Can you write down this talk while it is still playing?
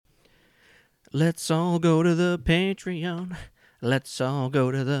Let's all go to the Patreon. Let's all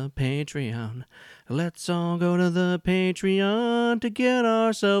go to the Patreon. Let's all go to the Patreon to get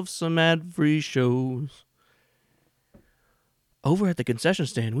ourselves some ad-free shows. Over at the concession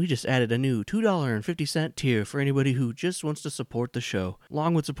stand, we just added a new $2.50 tier for anybody who just wants to support the show.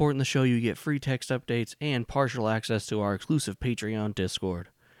 Along with supporting the show, you get free text updates and partial access to our exclusive Patreon Discord.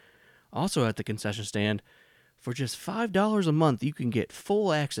 Also at the concession stand, for just $5 a month, you can get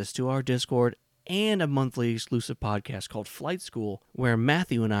full access to our Discord and a monthly exclusive podcast called Flight School, where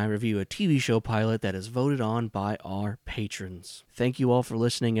Matthew and I review a TV show pilot that is voted on by our patrons. Thank you all for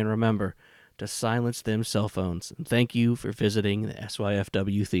listening, and remember to silence them cell phones. And thank you for visiting the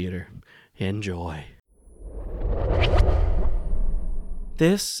SYFW Theater. Enjoy.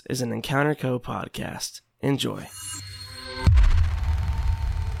 This is an Encounter Co. podcast. Enjoy.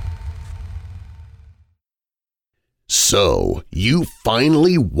 So, you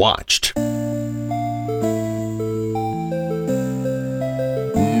finally watched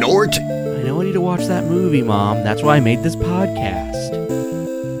Nort? I know I need to watch that movie, Mom. That's why I made this podcast.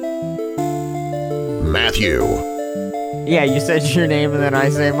 Matthew. Yeah, you said your name and then I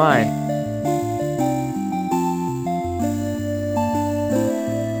say mine.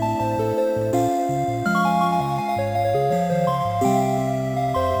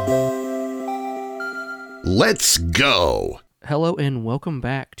 Let's go. Hello and welcome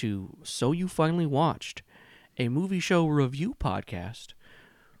back to So You Finally Watched, a movie show review podcast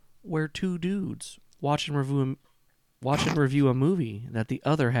where two dudes watch and review a movie that the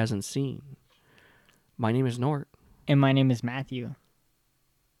other hasn't seen. My name is Nort. And my name is Matthew.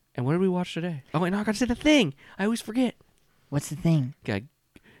 And what did we watch today? Oh, wait, no, I gotta say the thing. I always forget. What's the thing? Okay,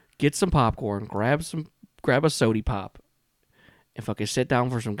 get some popcorn, grab a sody pop, and fucking sit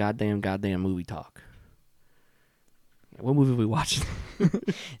down for some goddamn movie talk. What movie we watched?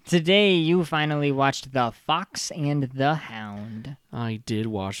 Today you finally watched The Fox and the Hound. I did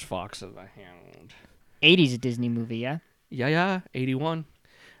watch Fox and the Hound. 80s Disney movie, yeah? Yeah, 81.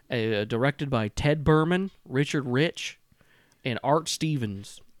 Directed by Ted Berman, Richard Rich, and Art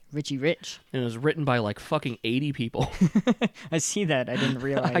Stevens. Richie Rich. And it was written by like fucking 80 people. I see that. I didn't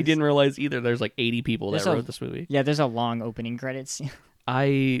realize. I didn't realize either. There's like 80 people that wrote this movie. Yeah, there's a long opening credits.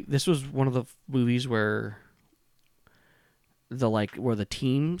 This was one of the movies where the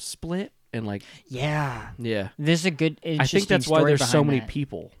team split and like yeah. There's a good. I think that's why there's so many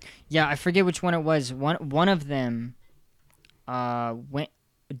people. Yeah, I forget which one it was. One of them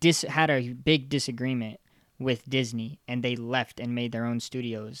had a big disagreement with Disney, and they left and made their own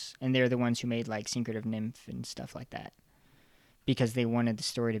studios, and they're the ones who made like Secret Nymph and stuff like that, because they wanted the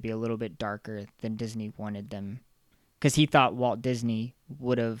story to be a little bit darker than Disney wanted them, because he thought Walt Disney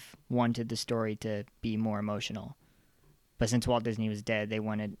would have wanted the story to be more emotional, but since Walt Disney was dead, they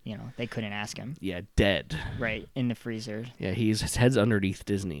wanted, they couldn't ask him. Yeah, dead. Right, in the freezer. Yeah, his head's underneath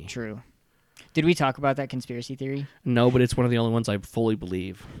Disney. True. Did we talk about that conspiracy theory? No, but it's one of the only ones I fully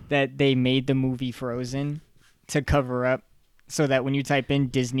believe. That they made the movie Frozen to cover up so that when you type in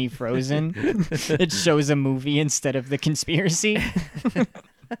Disney Frozen, it shows a movie instead of the conspiracy.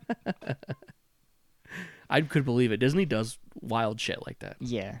 I could believe it. Disney does wild shit like that.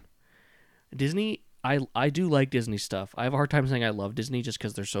 Yeah. Disney, I do like Disney stuff. I have a hard time saying I love Disney just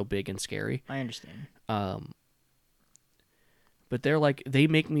because they're so big and scary. I understand. But they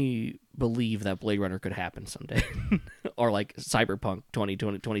make me believe that Blade Runner could happen someday. Or like Cyberpunk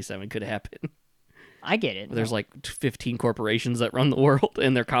 2027 could happen. I get it. There's like 15 corporations that run the world,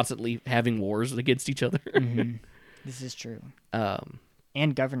 and they're constantly having wars against each other. Mm-hmm. This is true.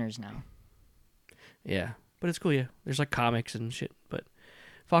 And governors now. Yeah, but it's cool, yeah. There's like comics and shit. But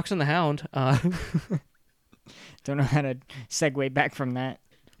Fox and the Hound. Don't know how to segue back from that.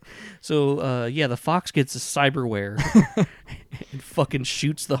 So, the fox gets a cyberware and fucking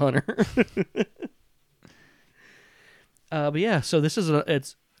shoots the hunter. But yeah, so this is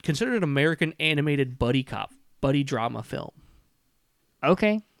it's considered an American animated buddy drama film.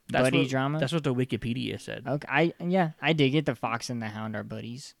 Okay, buddy drama. That's what the Wikipedia said. Okay, I dig it. The Fox and the Hound are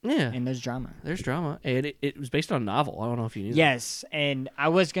buddies. Yeah, and there's drama. There's drama, and it was based on a novel. I don't know if you knew. Yes, and I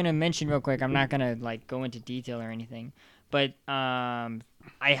was gonna mention real quick. I'm not gonna like go into detail or anything, but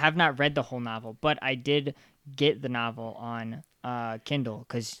I have not read the whole novel, but I did get the novel on Kindle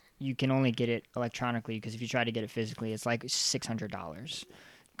because you can only get it electronically. Because if you try to get it physically, it's like $600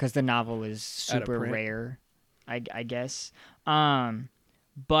 because the novel is super rare, I guess.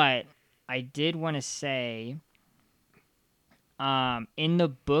 But I did want to say, in the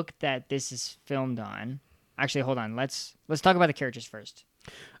book that this is filmed on, actually, hold on. Let's talk about the characters first.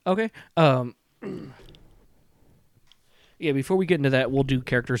 Okay. Yeah, before we get into that, we'll do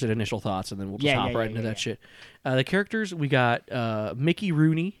characters and initial thoughts, and then we'll just hop right into that shit. The characters, we got Mickey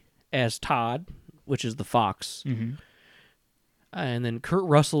Rooney as Todd, which is the fox. Mm-hmm. And then Kurt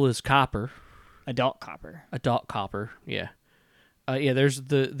Russell is Copper. Adult Copper. Adult Copper, yeah. There's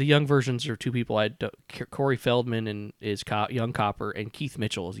the young versions are two people. Corey Feldman is young Copper, and Keith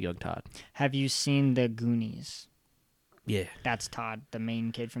Mitchell is young Todd. Have you seen the Goonies? Yeah. That's Todd. The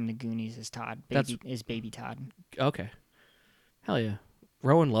main kid from the Goonies is Todd. Is Baby Todd. Okay. Hell yeah.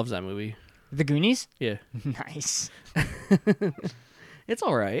 Rowan loves that movie. The Goonies? Yeah. Nice. It's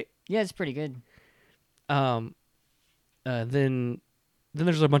all right. Yeah, it's pretty good. Then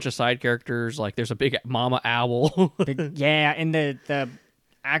there's a bunch of side characters. Like there's a big Mama Owl. And the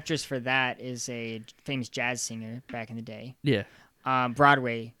actress for that is a famous jazz singer back in the day. Yeah.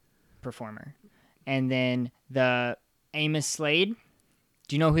 Broadway performer. And then the Amos Slade.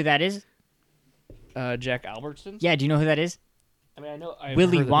 Do you know who that is? Jack Albertson? Yeah, do you know who that is? I mean, I know.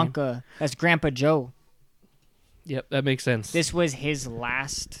 Willy Wonka. That's Grandpa Joe. Yep, that makes sense. This was his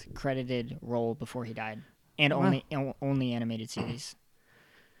last credited role before he died. And only animated series.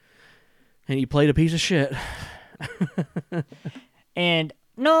 And he played a piece of shit. And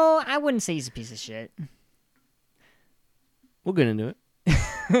no, I wouldn't say he's a piece of shit. We'll get into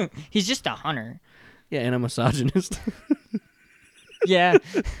it. He's just a hunter. Yeah, and a misogynist. Yeah.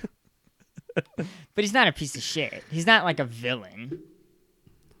 But he's not a piece of shit. He's not like a villain.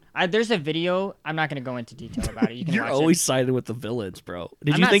 There's a video. I'm not going to go into detail about it. You can You're watch always siding with the villains, bro.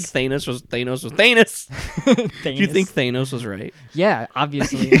 Did I'm you not think Thanos was Thanos? Thanos. Did you think Thanos was right? Yeah,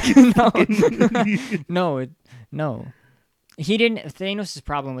 obviously. No. He didn't. Thanos'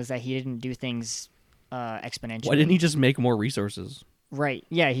 problem was that he didn't do things exponentially. Why didn't he just make more resources? Right.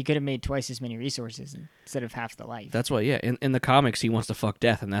 Yeah, he could have made twice as many resources instead of half the life. That's why, yeah. In the comics, he wants to fuck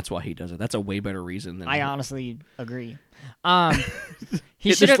death, and that's why he does it. That's a way better reason than... I honestly agree.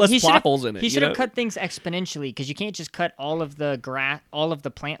 He should have holes in it. He should have cut things exponentially, because you can't just cut all of the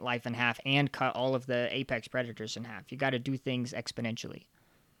plant life in half and cut all of the apex predators in half. You got to do things exponentially.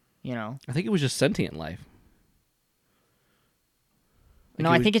 You know. I think it was just sentient life.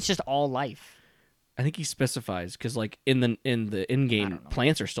 I think it's just all life. I think he specifies because, like, in the in-game,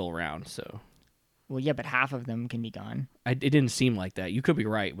 plants are still around. So, well, yeah, but half of them can be gone. It didn't seem like that. You could be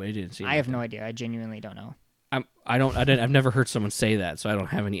right, but it didn't seem. I have no idea. I genuinely don't know. I've never heard someone say that, so I don't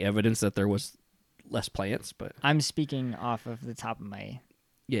have any evidence that there was less plants. But I'm speaking off of the top of my.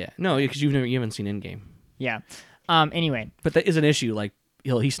 Yeah, no, because you haven't seen in-game. Yeah. Anyway, but that is an issue. Like,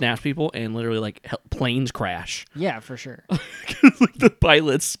 he snaps people and literally like planes crash. Yeah, for sure. Like the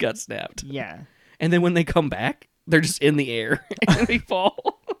pilots got snapped. Yeah. And then when they come back, they're just in the air and they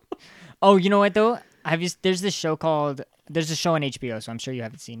fall. Oh, you know what though? There's a show on HBO, so I'm sure you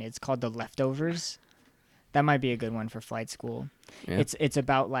haven't seen it. It's called The Leftovers. That might be a good one for flight school. Yeah. It's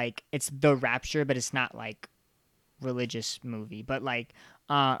about like it's the rapture, but it's not like religious movie, but like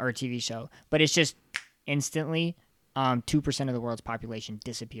or TV show. But it's just instantly 2% of the world's population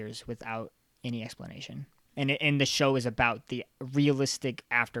disappears without any explanation. And the show is about the realistic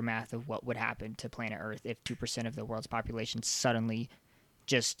aftermath of what would happen to planet Earth if 2% of the world's population suddenly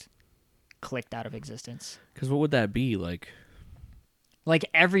just clicked out of existence. Because what would that be like? Like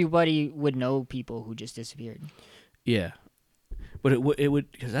everybody would know people who just disappeared. Yeah, but it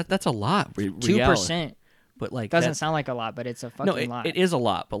would because that's a lot. 2%, but like doesn't sound like a lot, but it's a fucking lot. It is a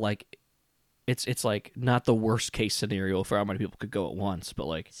lot, but like. It's like not the worst case scenario for how many people could go at once, but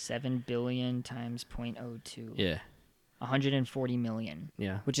like 7 billion times 0.02. Yeah. 140 million.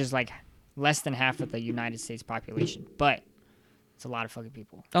 Yeah. Which is like less than half of the United States population, but it's a lot of fucking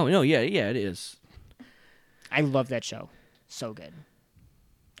people. Oh no, yeah, it is. I love that show. So good.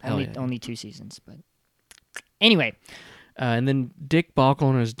 Only 2 seasons, but anyway. And then Dick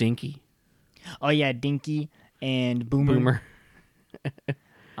Bocklin is Dinky. Oh yeah, Dinky and Boomer.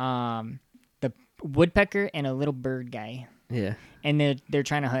 The woodpecker and a little bird guy. Yeah. And they're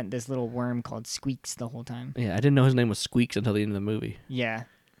trying to hunt this little worm called Squeaks the whole time. Yeah, I didn't know his name was Squeaks until the end of the movie. Yeah.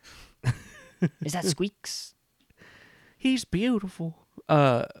 Is that Squeaks? He's beautiful.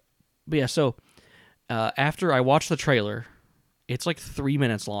 But yeah, so after I watched the trailer, it's like 3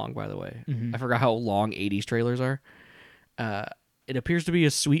 minutes long, by the way. Mm-hmm. I forgot how long 80s trailers are. It appears to be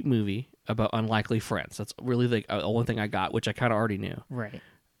a sweet movie about unlikely friends. That's really the only thing I got, which I kind of already knew. Right.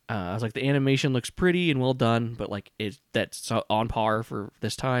 I was like, the animation looks pretty and well done, but like that's on par for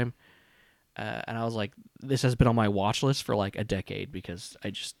this time. And I was like, this has been on my watch list for like a decade because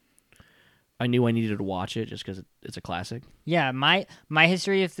I knew I needed to watch it just because it's a classic. Yeah, my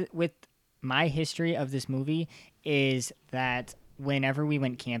history with my history of this movie is that whenever we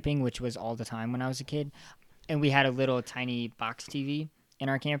went camping, which was all the time when I was a kid, and we had a little tiny box TV in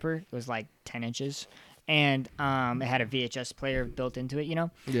our camper. It was like 10 inches, and it had a VHS player built into it,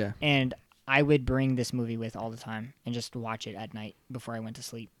 Yeah. And I would bring this movie with all the time and just watch it at night before I went to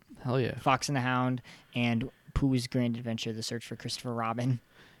sleep. Hell yeah. Fox and the Hound and Pooh's Grand Adventure: The Search for Christopher Robin.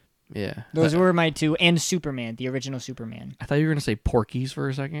 Yeah. Those were my two, and Superman, the original Superman. I thought you were gonna say Porky's for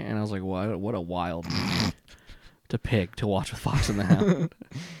a second, and I was like, what a wild movie to pick to watch with Fox and the Hound.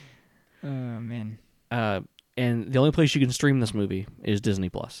 Oh man. And the only place you can stream this movie is Disney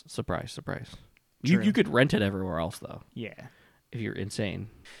Plus. Surprise, surprise. True. You could rent it everywhere else though, Yeah. if you're insane.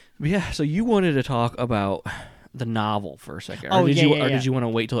 But yeah. So you wanted to talk about the novel for a second. Oh, or did yeah, you, yeah, Or yeah. did you want to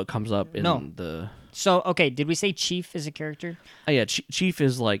wait till it comes up in No. the? So okay, did we say Chief is a character? Oh yeah, Chief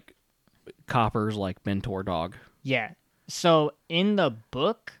is like Copper's like mentor dog. Yeah. So in the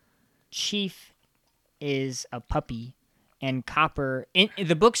book, Chief is a puppy, and Copper. In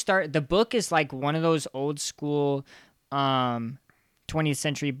the book the book is like one of those old school, 20th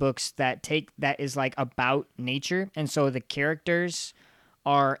century books that is like about nature, and so the characters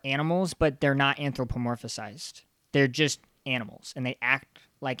are animals, but they're not anthropomorphized. They're just animals, and they act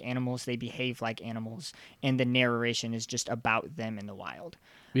like animals. They behave like animals, and the narration is just about them in the wild.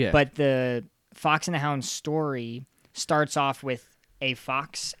 Yeah. But the Fox and the Hound story starts off with a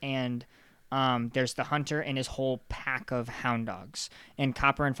fox, and there's the hunter and his whole pack of hound dogs. And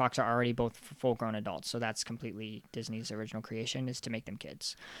Copper and Fox are already both full-grown adults, so that's completely Disney's original creation, is to make them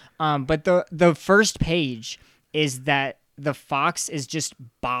kids. But the first page is that the fox is just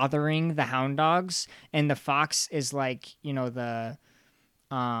bothering the hound dogs, and the fox is like,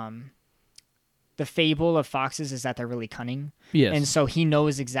 the fable of foxes is that they're really cunning. Yes. And so he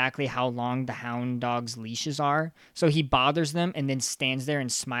knows exactly how long the hound dogs' leashes are. So he bothers them and then stands there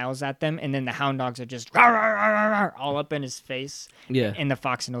and smiles at them. And then the hound dogs are just "Rawr, rawr, rawr, rawr," all up in his face. Yeah. And the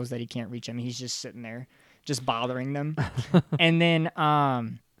fox knows that he can't reach him. He's just sitting there, just bothering them. And then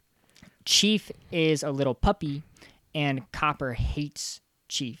Chief is a little puppy, and Copper hates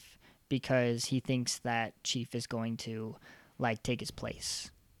Chief because he thinks that Chief is going to like take his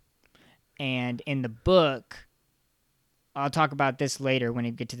place. And in the book, I'll talk about this later when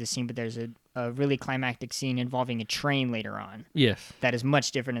we get to the scene, but there's a really climactic scene involving a train later on Yes. that is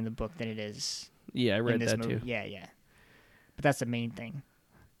much different in the book than it is Yeah, I in read this that movie. too. Yeah, yeah. But that's the main thing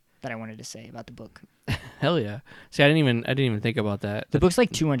that I wanted to say about the book. Hell yeah. See, I didn't even think about that. The book's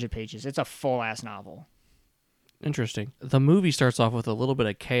like 200 pages. It's a full-ass novel. Interesting. The movie starts off with a little bit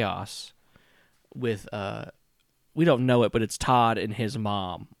of chaos with we don't know it, but it's Todd and his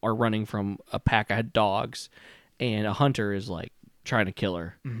mom are running from a pack of dogs, and a hunter is like trying to kill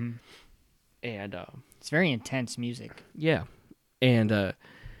her. Mm-hmm. And It's very intense music. yeah, and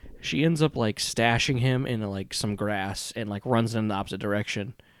she ends up like stashing him in like some grass and like runs in the opposite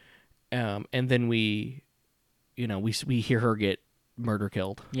direction. And then we hear her get murder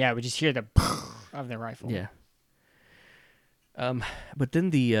killed. Yeah, we just hear the of the rifle. Yeah. But then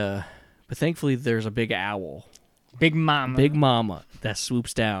but thankfully there's a big owl. Big Mama. Big Mama that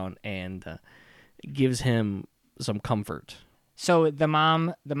swoops down and gives him some comfort. So the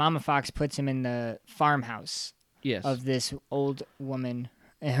mama fox puts him in the farmhouse Yes. of this old woman.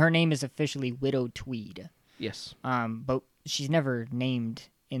 And her name is officially Widow Tweed. Yes. But she's never named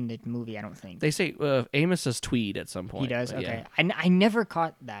in the movie, I don't think. They say Amos says Tweed at some point. He does? but Okay. yeah. I never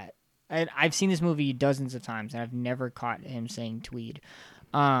caught that. I've seen this movie dozens of times, and I've never caught him saying Tweed.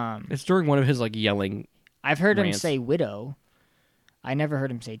 It's during one of his like yelling. I've heard him Rants. say widow. I never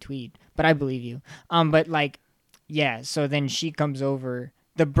heard him say Tweed, but I believe you. But like, yeah. So then she comes over.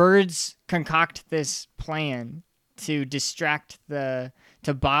 The birds concoct this plan to distract to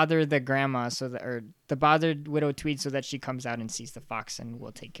bother the grandma, to bother Widow Tweed, so that she comes out and sees the fox and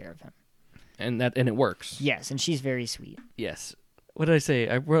will take care of him. And it works. Yes, and she's very sweet. Yes. What did I say?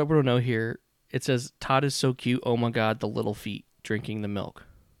 I wrote a note here. It says Todd is so cute. Oh my God, the little feet drinking the milk.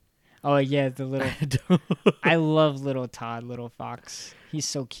 Oh yeah, the little. I love little Todd, little fox. He's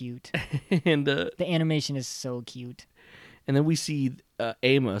so cute. and The animation is so cute. and then we see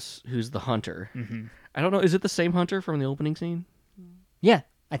Amos, who's the hunter. Mm-hmm. I don't know. Is it the same hunter from the opening scene? Yeah,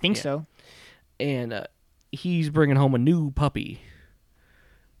 I think Yeah. so. And he's bringing home a new puppy.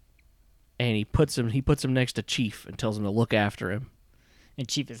 And he puts him next to Chief and tells him to look after him. And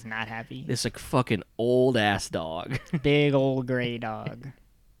Chief is not happy. This like fucking old ass dog. Big old gray dog.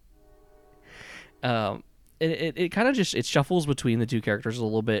 It kind of just it shuffles between the two characters a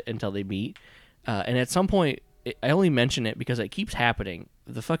little bit until they meet. And at some point, I only mention it because it keeps happening.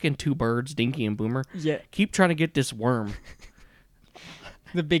 The fucking two birds, Dinky and Boomer, Yeah. keep trying to get this worm.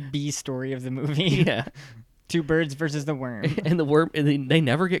 The big B story of the movie. Yeah. Two birds versus the worm. And the worm, and they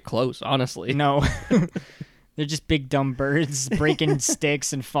never get close, honestly. No. They're just big dumb birds breaking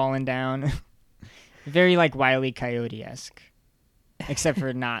sticks and falling down. Very like Wile E. Coyote-esque. Except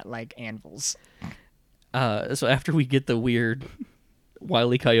for not like anvils. So after we get the weird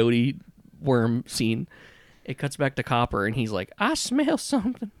Wile E. Coyote worm scene, it cuts back to Copper, and he's like, I smell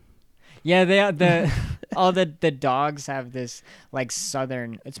something. Yeah, all the dogs have this like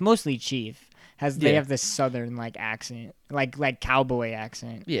southern. It's mostly Chief. They have this southern like accent, like cowboy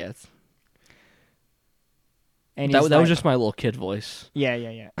accent. Yeah. And that was just my little kid voice. Yeah.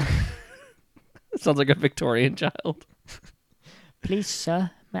 It sounds like a Victorian child. Please,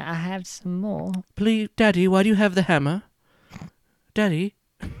 sir, may I have some more? Please, Daddy, why do you have the hammer? Daddy?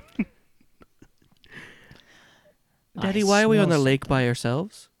 Daddy, why are we on the lake by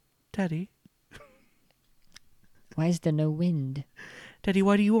ourselves? Daddy? Why is there no wind? Daddy,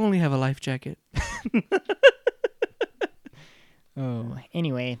 why do you only have a life jacket? Oh,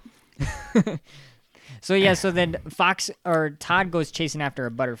 anyway. So then Todd goes chasing after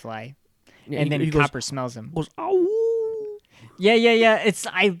a butterfly, and then Copper smells him. Goes, ow! Yeah.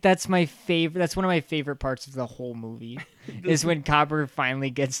 That's my favorite. That's one of my favorite parts of the whole movie is when Copper finally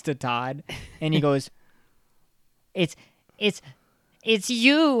gets to Todd, and he goes, "It's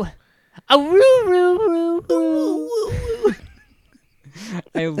you, a roo roo roo roo."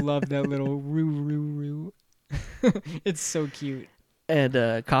 I love that little roo roo roo. It's so cute.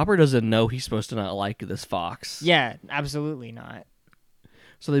 And Copper doesn't know he's supposed to not like this fox. Yeah, absolutely not.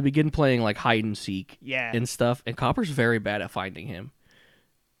 So they begin playing like hide and seek and stuff, and Copper's very bad at finding him.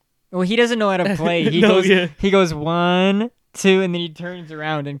 Well, he doesn't know how to play. He goes 1, 2, and then he turns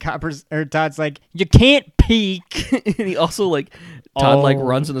around, and Todd's like, "You can't peek." And he also Todd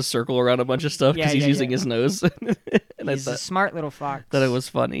runs in a circle around a bunch of stuff because he's using his nose. And he's a smart little fox. That it was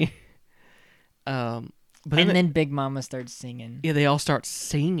funny. But then Big Mama starts singing. Yeah, they all start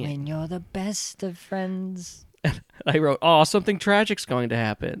singing. When you're the best of friends. I wrote, "Oh, something tragic's going to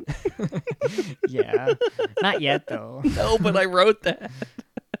happen." Yeah. Not yet, though. No, but I wrote that.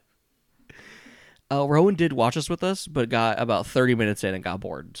 Rowan did watch us with us, but got about 30 minutes in and got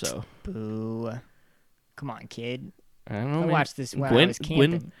bored, so. Boo. Come on, kid. I don't know, I watched this while I was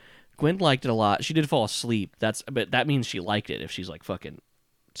camping. Gwen liked it a lot. She did fall asleep. But that means she liked it if she's like fucking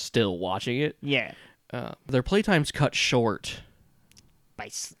still watching it. Yeah. Their playtime's cut short by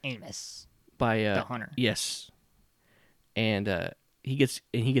Amos, by the hunter. Yes, and he gets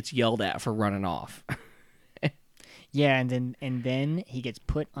yelled at for running off. Yeah, and then he gets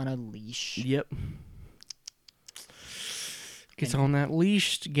put on a leash. Yep. Gets on that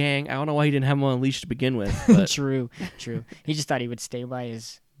leash, gang. I don't know why he didn't have him on a leash to begin with. But... True. He just thought he would stay by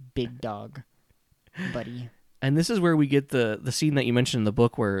his big dog buddy. And this is where we get the scene that you mentioned in the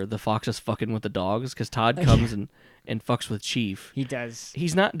book where the fox is fucking with the dogs because Todd comes and fucks with Chief. He does.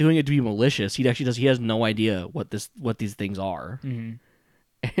 He's not doing it to be malicious. He actually does. He has no idea what these things are.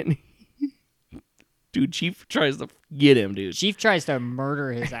 Mm-hmm. And dude, Chief tries to get him, dude. Chief tries to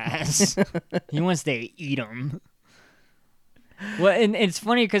murder his ass. He wants to eat him. Well, and it's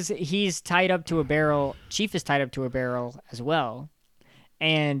funny because he's tied up to a barrel. Chief is tied up to a barrel as well.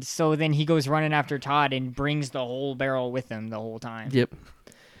 And so then he goes running after Todd and brings the whole barrel with him the whole time. Yep.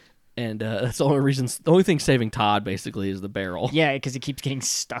 And that's the only reason. The only thing saving Todd basically is the barrel. Yeah, because he keeps getting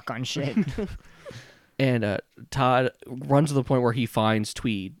stuck on shit. And Todd runs to the point where he finds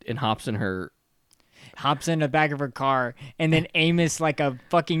Tweed and hops in the back of her car, and then Amos, like a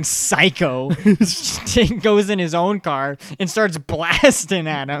fucking psycho, goes in his own car and starts blasting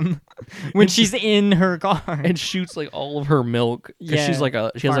at him when she's in her car and shoots like all of her milk because she has like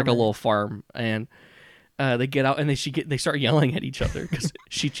a little farm, and they get out and they start yelling at each other because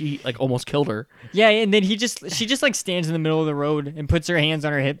she like almost killed her. Yeah, and then she just like stands in the middle of the road and puts her hands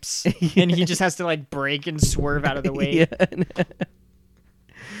on her hips, and he just has to like brake and swerve out of the way. Yeah.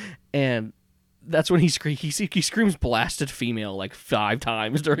 And that's when he screams "blasted female" like 5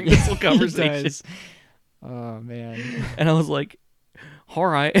 times during this whole conversation. Oh man! And I was like, "All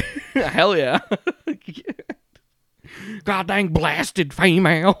right, hell yeah, god dang blasted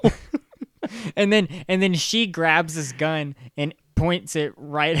female." And then she grabs his gun and points it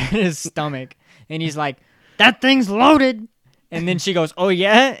right at his stomach, and he's like, "That thing's loaded." And then she goes, "Oh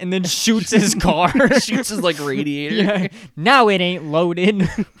yeah," and then shoots his car. Shoots his like radiator. Yeah. Now it ain't loaded.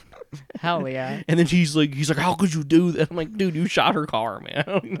 Hell yeah. And then he's like, "How could you do that?" I'm like, "Dude, you shot her car, man."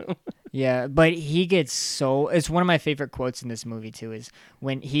 I don't know. Yeah, but he gets so... It's one of my favorite quotes in this movie, too, is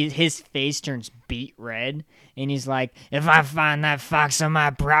when his face turns beet red, and he's like, "If I find that fox on my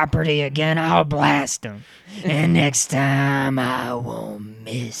property again, I'll blast him. And next time, I won't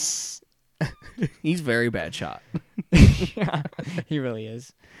miss." He's very bad shot. Yeah, he really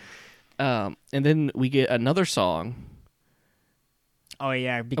is. And then we get another song. Oh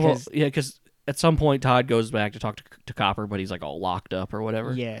yeah, because Because at some point Todd goes back to talk to Copper, but he's like all locked up or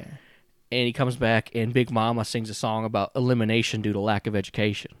whatever. yeah, And he comes back, and Big Mama sings a song about elimination due to lack of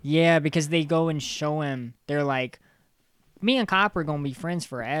education. yeah, because they go and show him. They're like, me and Copper gonna be friends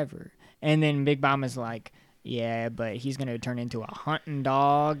forever, and then Big Mama's like, yeah, but he's gonna turn into a hunting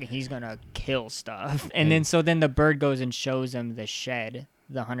dog. He's gonna kill stuff, and then the bird goes and shows him the shed.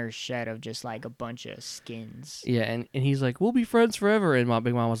 The hunter's shed of just like a bunch of skins. Yeah, and he's like, we'll be friends forever. And my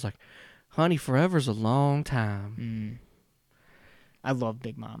Big Mama's like, honey, forever's a long time. I love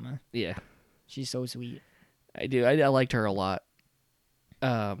Big Mama. Yeah. She's so sweet. I do. I liked her a lot.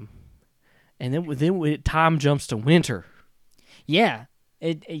 And then time jumps to winter. Yeah.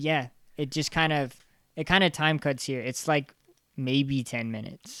 It just kind of time cuts here. It's like maybe 10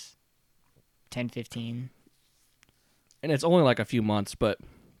 minutes. 10, 15. And it's only like a few months, but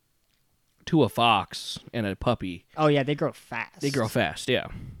to a fox and a puppy. Oh, yeah, they grow fast. They grow fast, yeah.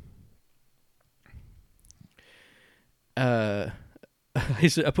 I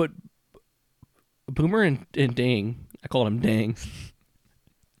put Boomer and Ding. I called him Ding.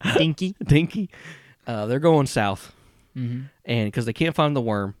 Dinky. Dinky. They're going south. Mm-hmm. And because they can't find the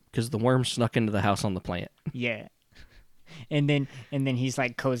worm, because the worm snuck into the house on the plant. Yeah. And then he's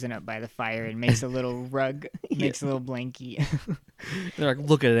like cozying up by the fire and makes a little rug, makes a little blankie. They're like,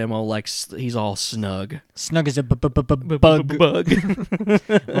 look at him, all like he's all snug. Snug as a bug. Bug.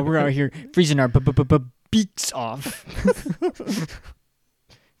 While we're out here freezing our beaks off.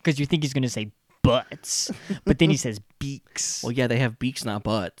 Because you think he's gonna say butts, but then he says beaks. Well, yeah, they have beaks, not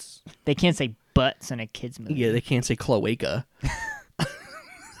butts. They can't say butts in a kids movie. Yeah, they can't say cloaca.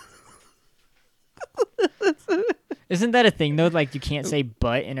 Isn't that a thing though? Like you can't say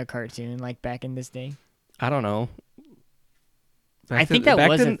butt in a cartoon, like back in this day. I don't know. I think that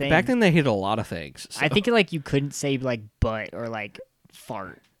was a thing. Back then, they hit a lot of things. So. I think like you couldn't say like butt or like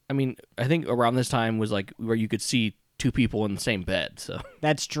fart. I mean, I think around this time was like where you could see two people in the same bed. So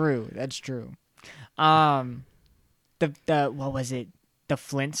that's true. The what was it? The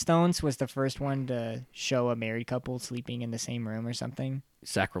Flintstones was the first one to show a married couple sleeping in the same room or something.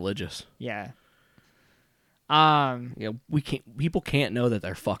 Sacrilegious. Yeah. Yeah, people can't know that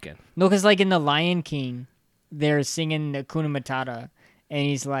they're fucking. No, because like in The Lion King, they're singing the Hakuna Matata, and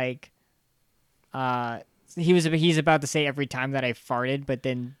he's like, he's about to say every time that I farted, but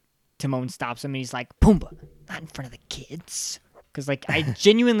then Timon stops him and he's like, Pumbaa, not in front of the kids. Because like I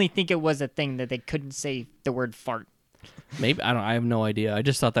genuinely think it was a thing that they couldn't say the word fart. Maybe I have no idea. I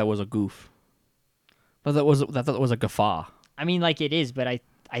just thought that was a goof. But I thought that was a guffaw. I mean, like it is, but I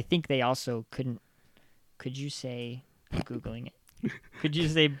think they also couldn't. Could you say? I'm Googling it. Could you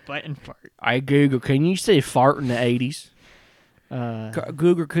say butt and fart? I Google. Can you say fart in the 80s?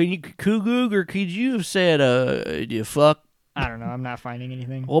 Google. Could you have said you fuck? I don't know. I'm not finding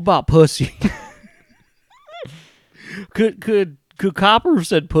anything. What about pussy? Could Copper have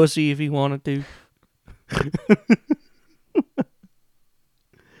said pussy if he wanted to?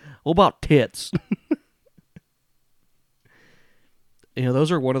 What about tits?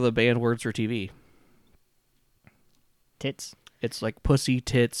 Those are one of the banned words for TV. Tits. It's like pussy,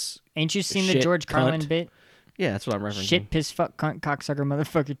 tits. Ain't you seen shit, the George Carlin cunt. bit? Yeah, that's what I'm referencing. Shit, piss, fuck, cunt, cocksucker,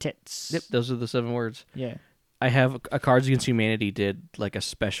 motherfucker, tits. Yep, those are the 7 words. Yeah. I have a Cards Against Humanity did like a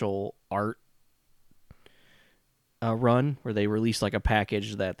special art run where they released like a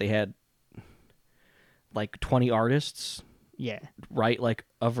package that they had like 20 artists Yeah. write like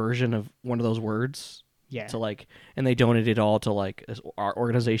a version of one of those words. Yeah. To like, and they donated it all to like our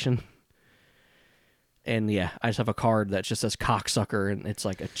organization. And yeah, I just have a card that just says cocksucker, and it's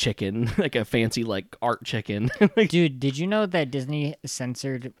like a chicken, like a fancy like art chicken. Dude, did you know that Disney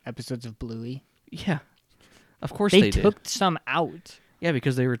censored episodes of Bluey? Yeah, of course They did. took some out. Yeah,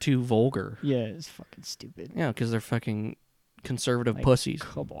 because they were too vulgar. Yeah, it's fucking stupid. Yeah, because they're fucking conservative Like, pussies.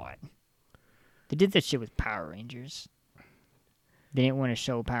 Come on. They did that shit with Power Rangers. They didn't want to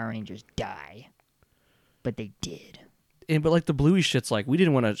show Power Rangers die, but they did. But like the Bluey shit's like, we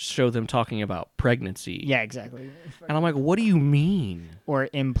didn't want to show them talking about pregnancy. Yeah, exactly. And I'm like, what do you mean? Or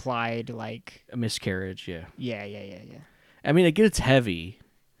implied, like... A miscarriage, yeah. Yeah. I mean, it gets heavy.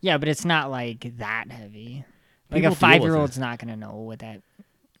 Yeah, but it's not, like, that heavy. Like, People a 5-year-old's not going to know what that...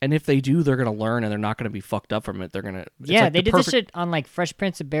 And if they do, they're going to learn, and they're not going to be fucked up from it. They're going to... Yeah, like they did this shit on, like, Fresh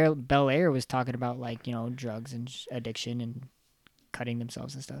Prince of Bel-Air was talking about, like, drugs and addiction and cutting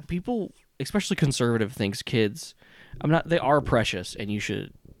themselves and stuff. People, especially conservative, thinks kids... They are precious, and you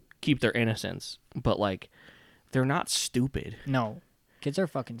should keep their innocence. But, like, they're not stupid. No. Kids are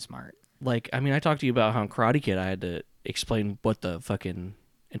fucking smart. Like, I mean, I talked to you about how in Karate Kid I had to explain what the fucking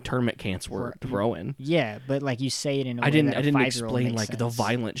and tournament camps were throwing. Yeah, but like you say it in a way I didn't that a 5-year-old explain makes like the sense.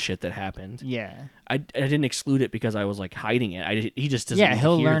 violent shit that happened. Yeah. I didn't exclude it because I was like hiding it. He just doesn't. Yeah, need to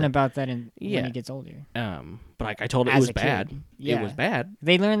he'll hear learn that. about that when he gets older. But I told him it As was a kid. bad. Yeah. It was bad.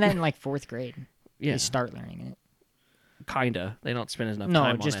 They learn that in like 4th grade. Yeah, They start learning it. kinda. They don't spend enough No,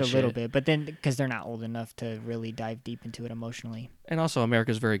 time on just that a little shit. bit, but then because they're not old enough to really dive deep into it emotionally. And also,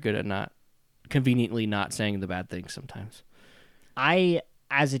 America's very good at not conveniently not saying the bad things sometimes. I,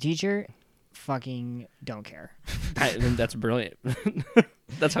 as a teacher, fucking don't care. And that's brilliant.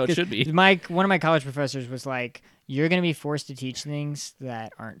 That's how it should be. One of my college professors was like, "You're gonna be forced to teach things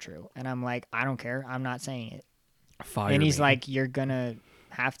that aren't true," and I'm like, "I don't care. I'm not saying it." Fire And he's me. like, "You're gonna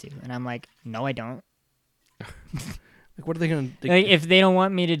have to," and I'm like, "No, I don't. Like, what are they gonna? Like, if they don't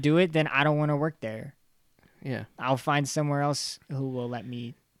want me to do it, then I don't want to work there. Yeah, I'll find somewhere else who will let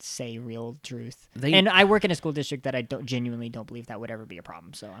me say real truth." They- And I work in a school district that I genuinely don't believe that would ever be a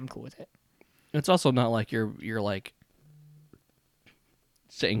problem, so I'm cool with it. it's also not like you're like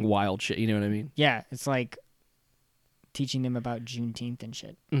saying wild shit. You know what I mean? Yeah, it's like teaching them about Juneteenth and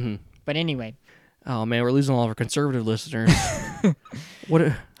shit. Mm-hmm. But anyway, Oh man, we're losing all of our conservative listeners. What?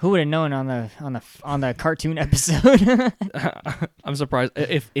 who would have known on the cartoon episode? I'm surprised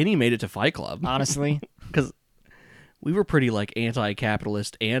if any made it to Fight Club. Honestly, Because we were pretty like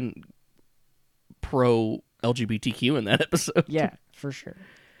anti-capitalist and pro LGBTQ in that episode. yeah, for sure.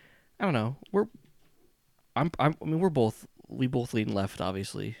 I don't know. We both lean left,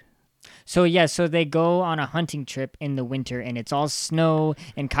 obviously. So they go on a hunting trip in the winter, and it's all snow,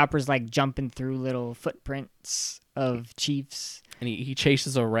 and Copper's like jumping through little footprints of chiefs. And he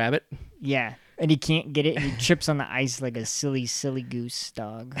chases a rabbit. Yeah, and he can't get it, and he trips on the ice like a silly goose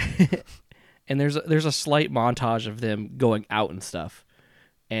dog. And there's a slight montage of them going out and stuff.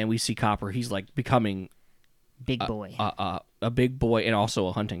 And we see Copper. He's like becoming Big boy. a big boy and also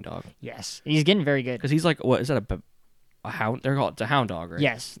a hunting dog. Yes, he's getting very good. Because he's like, what is that, a hound? They're called, it's a hound dog, right?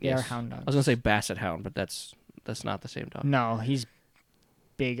 Yes, they are hound dogs. I was gonna say basset hound, but that's not the same dog. No, he's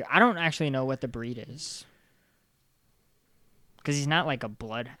big. I don't actually know what the breed is. Because he's not like a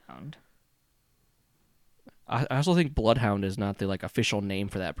bloodhound. I also think bloodhound is not the like official name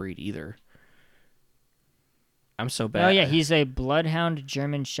for that breed either. I'm so bad. Oh yeah, he's a bloodhound,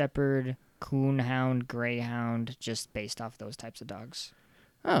 German shepherd, coonhound, greyhound, just based off those types of dogs.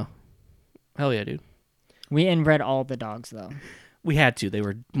 Oh, hell yeah, dude. We inbred all the dogs though. We had to. They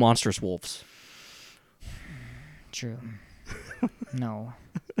were monstrous wolves. True. No.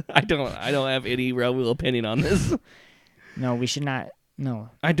 I don't have any real opinion on this. No, we should not. No.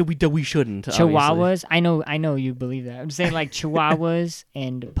 We shouldn't. Chihuahuas. Obviously. I know you believe that. I'm saying like Chihuahuas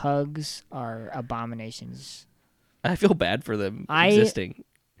and pugs are abominations. I feel bad for them I existing.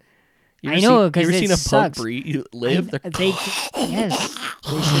 You I ever know, seen- 'cause you ever it seen a sucks. pug breed live? Yes. They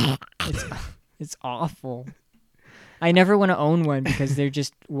should, it's awful. I never want to own one because they're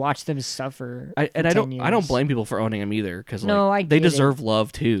just watch them suffer. I for 10 don't years. blame people for owning them either because No, I they get it. deserve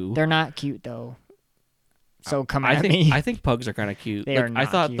love too. They're not cute though. So come I at think me. I think pugs are kind of cute. They Like, are I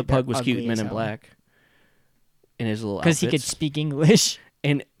not thought cute. the pug They're was cute in ugly Men as in hell. Black. In his little Because he could outfits. speak English.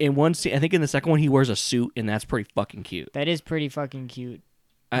 And in one scene, I think in the second one, he wears a suit, and that's pretty fucking cute. That is pretty fucking cute.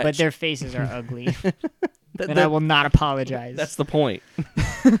 I- But their faces are ugly. That- And I will not apologize. That's the point.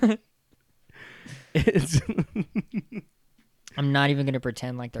 It's- I'm not even going to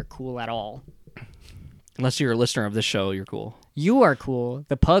pretend like they're cool at all. unless you're a listener of this show, you're cool. You are cool.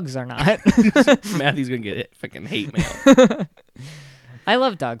 The pugs are not. Matthew's gonna get it. Fucking hate mail. I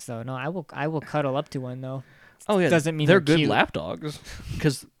love dogs though. No, I will cuddle up to one though. Oh yeah, Doesn't mean they're they're good cute. lap dogs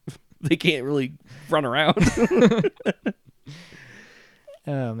because they can't really run around.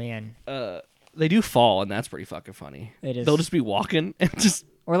 Oh man, They do fall, and that's pretty fucking funny. it is. They'll just be walking and just.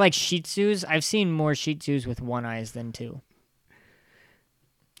 Or like Shih Tzus. I've seen more Shih Tzus with one eyes than two.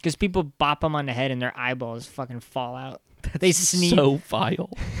 Because people bop them on the head and their eyeballs fucking fall out. They sneeze. So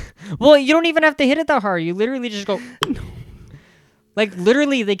vile. Well, you don't even have to hit it that hard. You literally just go. Like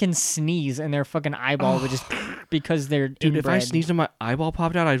literally, they can sneeze and their fucking eyeball would just because they're Dude, if I inbred. sneezed and my eyeball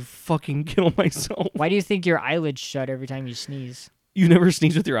popped out, I'd fucking kill myself. Why do you think your eyelids shut every time you sneeze? You never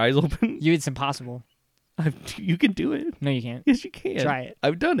sneeze with your eyes open? It's impossible. You can do it. No, you can't. Yes, you can. Try it.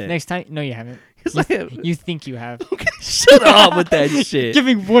 I've done it. Next time, no, you haven't. Yes, I have. You think you have. Okay, shut up with that shit. Give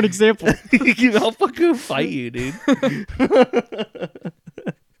me one example. I'll fucking fight you, dude.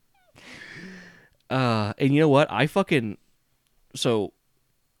 And you know what? So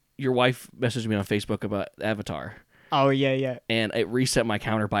your wife messaged me on Facebook about Avatar, Oh yeah, yeah, and it reset my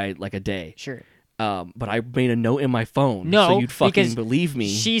counter by like a day. sure. But I made a note in my phone No, so you'd fucking because believe me.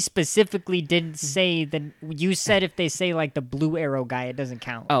 She specifically didn't say that. You said if they say like the blue arrow guy, it doesn't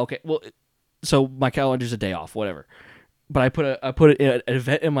count. Oh, okay. Well, so my calendar's a day off, whatever. But I put an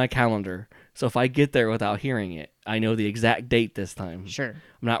event in my calendar, so if I get there without hearing it, I know the exact date this time. Sure.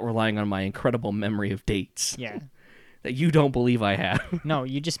 I'm not relying on my incredible memory of dates. Yeah. That you don't believe I have. No,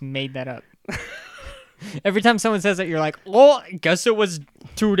 you just made that up. Every time someone says it, you're like, "Oh, I guess it was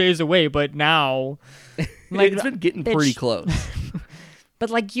 2 days away, but now." Like, it's been getting pretty close. But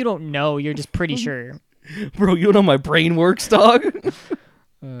like, you don't know. You're just pretty sure. Bro, you don't know how my brain works, dog.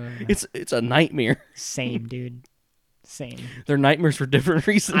 It's a nightmare. Same, dude. Same. They're nightmares for different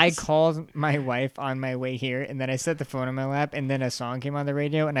reasons. I called my wife on my way here, and then I set the phone on my lap, and then a song came on the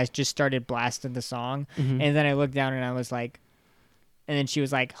radio, and I just started blasting the song, and then I looked down, and I was like, and then she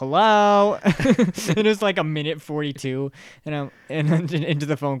was like, "Hello," and it was like a minute 42, and into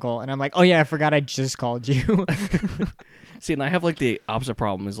the phone call, and I'm like, "Oh yeah, I forgot I just called you." See, and I have like the opposite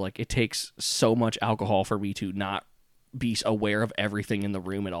problem is like it takes so much alcohol for me to not be aware of everything in the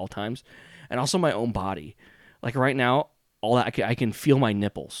room at all times, and also my own body. Like right now, all that I can feel my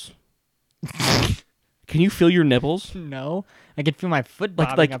nipples. Can you feel your nipples? No, I can feel my foot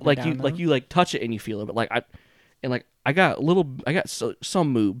bobbing up and down, you touch it and you feel it, but I got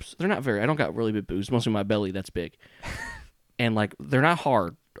some moobs. They're not very. I don't got really big boobs. Mostly my belly that's big, and like they're not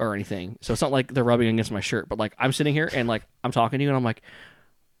hard or anything. So it's not like they're rubbing against my shirt. But like I'm sitting here and like I'm talking to you and I'm like,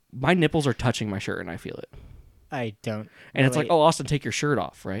 my nipples are touching my shirt and I feel it. I don't. And it's like, oh, Austin, take your shirt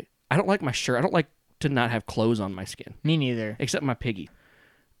off, right? I don't like my shirt. I don't like to not have clothes on my skin. Me neither. Except my piggy.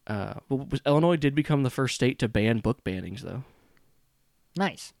 Illinois did become the first state to ban book bannings, though.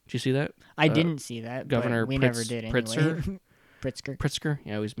 Nice. Did you see that? I didn't see that. Governor but we never did anyway. Pritzker. Pritzker.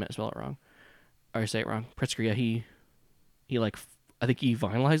 Yeah, I always spell it wrong. Or I say it wrong. Pritzker. Yeah, he like I think he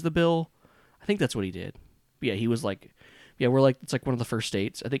finalized the bill. I think that's what he did. But yeah, he was like, yeah, we're like it's like one of the first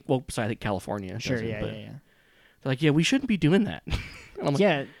states. I think. Well, besides I think California. Sure. Yeah. They're like, yeah, we shouldn't be doing that. And I'm like,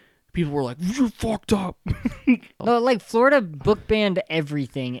 yeah. People were like, "You're fucked up." No, like Florida book banned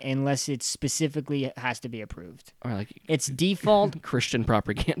everything unless it specifically has to be approved. Or like it's default Christian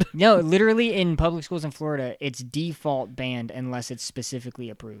propaganda. No, literally in public schools in Florida, it's default banned unless it's specifically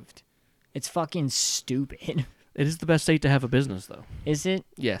approved. It's fucking stupid. It is the best state to have a business, though. Is it?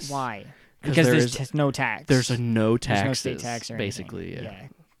 Yes. Why? Because there's no tax. There's no taxes. There's no state tax or basically. Anything. Yeah.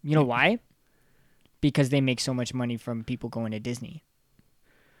 You know why? Because they make so much money from people going to Disney.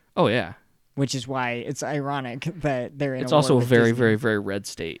 Oh yeah, which is why it's ironic that they're in. It's a also war a very, Disney. very, very red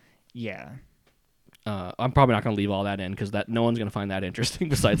state. Yeah. I'm probably not going to leave all that in because that no one's going to find that interesting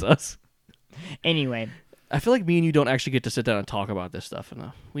besides us. Anyway, I feel like me and you don't actually get to sit down and talk about this stuff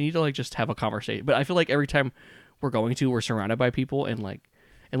enough. We need to like just have a conversation. But I feel like every time we're surrounded by people and like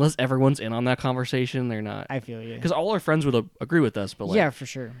unless everyone's in on that conversation, they're not. I feel you because all our friends would agree with us. But like, yeah, for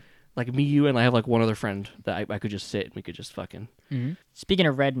sure. Like me, you, and I have like one other friend that I could just sit and we could just fucking. Mm-hmm. Speaking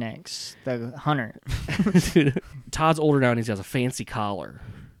of rednecks, the hunter. Dude, Todd's older now and he has a fancy collar.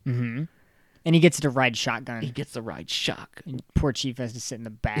 Mm-hmm. And he gets to ride shotgun. He gets to ride shotgun. And poor Chief has to sit in the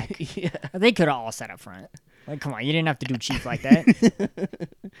back. Yeah. They could all sit up front. Like, come on, you didn't have to do Chief like that.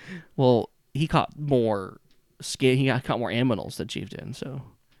 Well, he caught more caught more aminals than Chief did, so.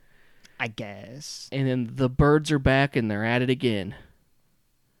 I guess. And then the birds are back and they're at it again.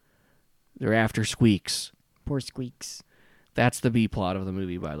 They're after Squeaks. Poor Squeaks. That's the B plot of the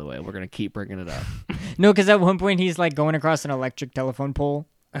movie, by the way. We're going to keep bringing it up. No, because at one point he's like going across an electric telephone pole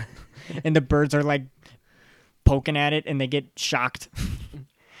and the birds are like poking at it and they get shocked.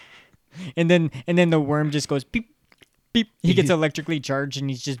 and then the worm just goes beep, beep. He gets electrically charged and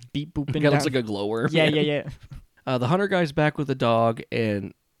he's just beep booping. It looks like a glowworm. Yeah. The hunter guy's back with the dog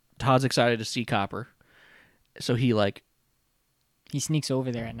and Todd's excited to see Copper. So he sneaks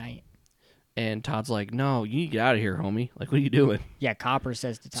over there at night. And Todd's like, no, you need to get out of here, homie. Like, what are you doing? Yeah, Copper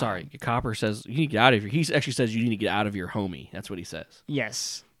says to Todd. Sorry, Copper says, you need to get out of here. He actually says you need to get out of your homie. That's what he says.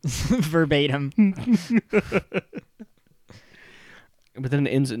 Yes. Verbatim. But then it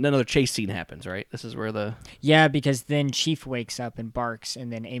ends, and another chase scene happens, right? This is where the... Yeah, because then Chief wakes up and barks,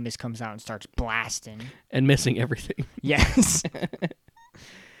 and then Amos comes out and starts blasting. And missing everything. Yes.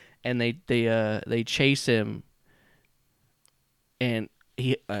 And they chase him, and...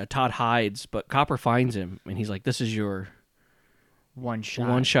 Todd hides, but Copper finds him, and he's like, "This is your one shot."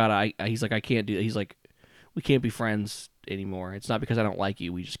 One shot. He's like, I can't do. He's like, we can't be friends anymore. It's not because I don't like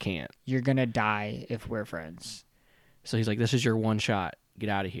you. We just can't. You're gonna die if we're friends. So he's like, this is your one shot. Get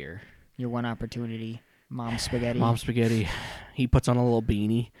out of here. Your one opportunity. Mom spaghetti. Mom spaghetti. He puts on a little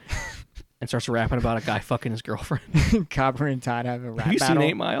beanie. and starts rapping about a guy fucking his girlfriend. Copper and Todd have a rap Have you battle. seen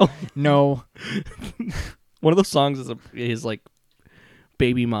 8 Mile? No. One of those songs is his like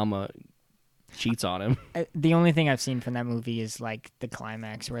baby mama cheats on him. The only thing I've seen from that movie is like the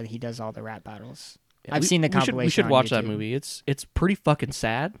climax where he does all the rap battles. Yeah, I've seen the compilation. We should on watch YouTube. that movie. It's pretty fucking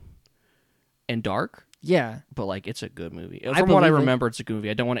sad and dark, Yeah. but like it's a good movie. From what I believe it. remember, it's a good movie.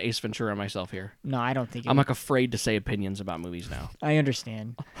 I don't want to Ace Ventura myself here. No, I don't think. I'm like afraid to say opinions about movies now. I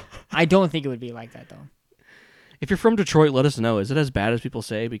understand. I don't think it would be like that though. If you're from Detroit, let us know. Is it as bad as people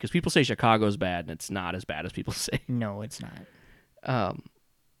say? Because people say Chicago's bad, and it's not as bad as people say. No, it's not. I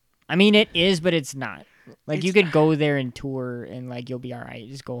I mean, it is, but it's not. Like It's you could go there and tour, and like you'll be all right.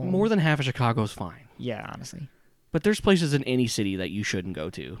 Just go home. more than half of Chicago's fine. Yeah, honestly. But there's places in any city that you shouldn't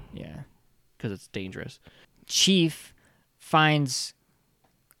go to Yeah. because it's dangerous. Chief finds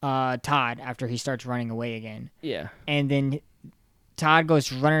Todd after he starts running away again, Yeah. and then Todd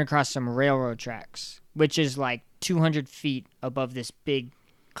goes running across some railroad tracks, which is like 200 feet above this big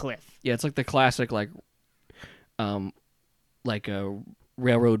cliff. Yeah, it's like the classic like a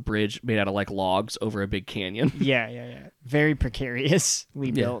railroad bridge made out of like logs over a big canyon. Yeah. Very precariously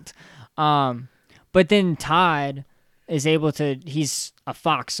Yeah. built. But then Todd is able to. He's a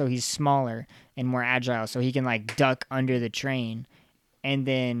fox, so he's smaller and more agile, so he can like duck under the train. And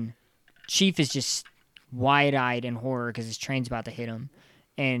then Chief is just wide-eyed in horror because his train's about to hit him,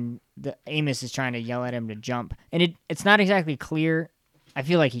 and Amos is trying to yell at him to jump. And it's not exactly clear. I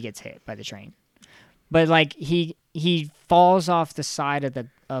feel like he gets hit by the train, but like he falls off the side of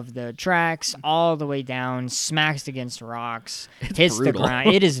the tracks all the way down, smacks against rocks, hits brutal. the ground.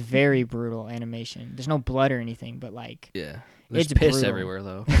 It is very brutal animation. There's no blood or anything, but like Yeah. There's It's piss brutal. everywhere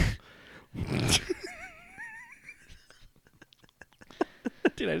though.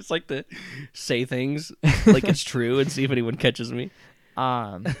 Dude, I just like to say things like it's true and see if anyone catches me.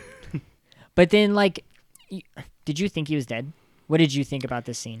 but then like, did you think he was dead? What did you think about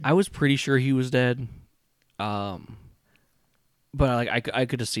this scene? I was pretty sure he was dead. But like I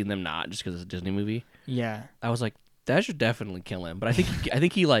could have seen them not just because it's a Disney movie. Yeah. I was like, that should definitely kill him. But I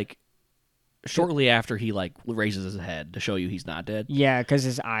think he like shortly after he like raises his head to show you he's not dead. Yeah, because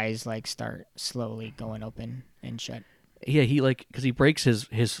his eyes like start slowly going open and shut. Yeah, he like because he breaks his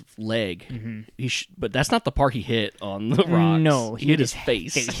leg. Mm-hmm. But that's not the part he hit on the rocks. No, he hit his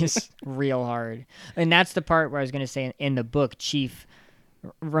face. real hard. And that's the part where I was going to say in the book, Chief,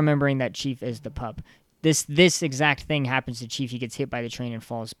 remembering that Chief is the pup. This exact thing happens to Chief. He gets hit by the train and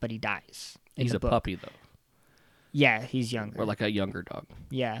falls, but he dies. in He's the a book. puppy though, Yeah, he's younger. or like a younger dog.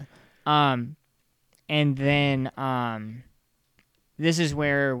 Yeah. And then this is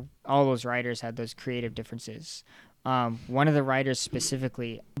where all those writers had those creative differences. One of the writers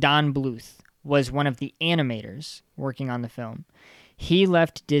specifically, Don Bluth, was one of the animators working on the film. He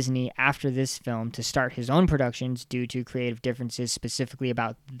left Disney after this film to start his own productions due to creative differences specifically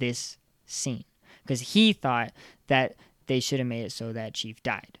about this scene. Because he thought that they should have made it so that Chief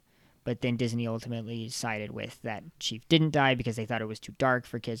died. But then Disney ultimately sided with that Chief didn't die because they thought it was too dark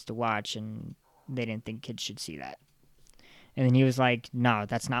for kids to watch and they didn't think kids should see that. And then he was like, no,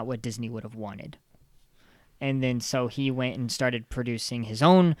 that's not what Disney would have wanted. And then so he went and started producing his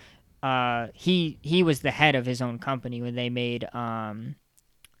own. He was the head of his own company when they made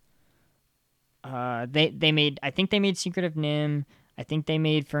they made, I think they made Secret of Nim. I think they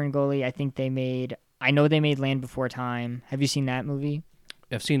made Ferngully. I know they made Land Before Time. Have you seen that movie?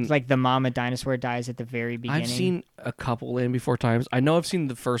 I've seen It's like the mama dinosaur dies at the very beginning. I've seen a couple Land Before Times. I know I've seen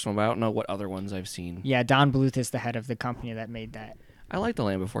the first one, but I don't know what other ones I've seen. Yeah, Don Bluth is the head of the company that made that. I like the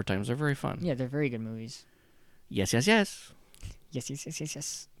Land Before Times. They're very fun. Yeah, they're very good movies. Yes. Yes.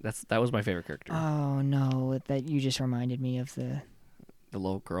 That was my favorite character. Oh no, that you just reminded me of the. The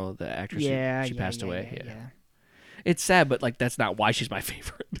little girl, the actress. Yeah, she passed away. Yeah. It's sad, but like that's not why she's my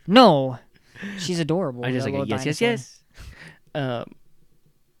favorite. No, she's adorable. I just that like little yes. dinosaur.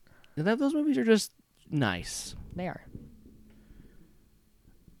 Those movies are just nice. They are.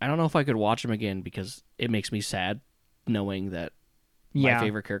 I don't know if I could watch them again because it makes me sad knowing that my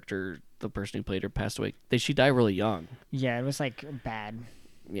favorite character, the person who played her, passed away. She died really young. Yeah, it was like bad.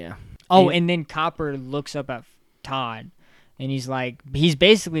 Yeah. Oh, and then Copper looks up at Todd, and he's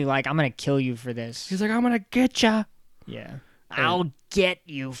basically like, "I'm gonna kill you for this." He's like, I'm gonna get ya. Yeah, I'll get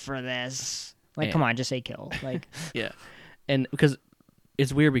you for this. Like, And- come on, just say kill. Like, Yeah. And because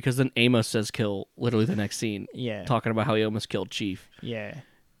it's weird because then Amos says kill literally the next scene. yeah, Talking about how he almost killed Chief. yeah,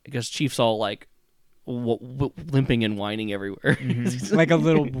 Because Chief's all like limping and whining everywhere. like a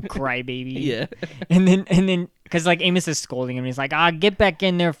little crybaby. Yeah. And then, because like Amos is scolding him, he's like, get back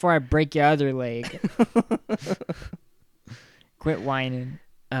in there before I break your other leg. Quit whining.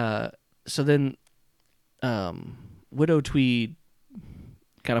 so then Widow Tweed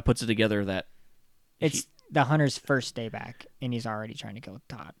kind of puts it together that It's the hunter's first day back, and he's already trying to kill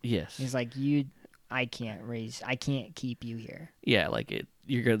Todd. yes. He's like, I can't keep you here. Yeah, like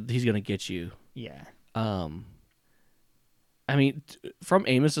he's gonna get you. Yeah. I mean, from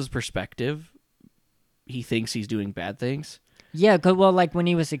Amos's perspective, he thinks he's doing bad things. Yeah, well, like when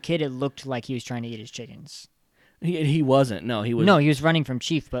he was a kid, it looked like he was trying to eat his chickens. He wasn't. No, he was. No, he was running from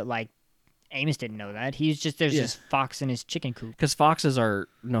Chief, but like Amos didn't know that. He's just there's this fox in his chicken coop. Because foxes are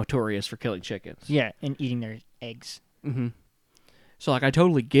notorious for killing chickens. Yeah, and eating their eggs. Mm-hmm. So like I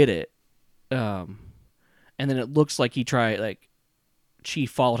totally get it. And then it looks like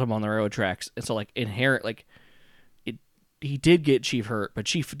Chief followed him on the railroad tracks, and so he did get Chief hurt, but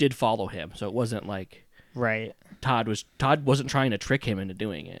Chief did follow him, so it wasn't like right. Todd wasn't trying to trick him into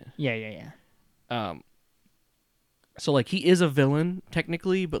doing it. Yeah. So like he is a villain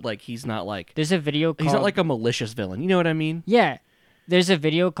technically, but like he's not like There's a video called... he's not like a malicious villain. You know what I mean? Yeah. There's a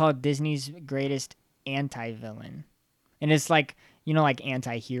video called Disney's Greatest Anti-Villain. And it's like, like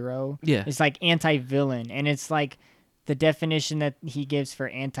anti-hero. Yeah. It's like anti-villain. And it's like the definition that he gives for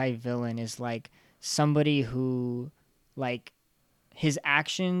anti-villain is like somebody who like his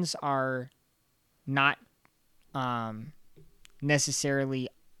actions are not necessarily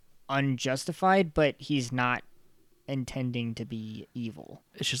unjustified, but he's not intending to be evil.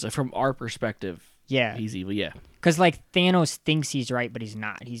 It's just like, from our perspective, yeah, he's evil. Yeah, because like Thanos thinks he's right, but he's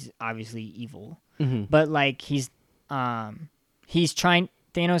not. He's obviously evil. Mm-hmm. But like he's trying.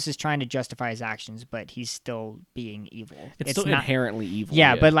 Thanos is trying to justify his actions, but he's still being evil. It's still not inherently evil.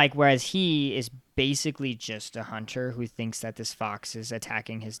 Yeah, but like whereas he is basically just a hunter who thinks that this fox is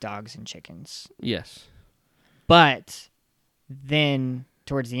attacking his dogs and chickens. Yes. But then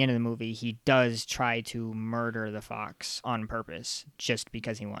towards the end of the movie, he does try to murder the fox on purpose just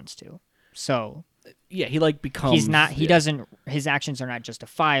because he wants to. So yeah, he like becomes. He's not. He doesn't. His actions are not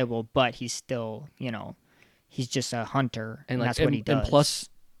justifiable, but he's still, he's just a hunter, and that's what he does. And plus,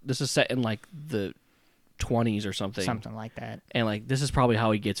 this is set in like the 20s or something. Something like that. And like this is probably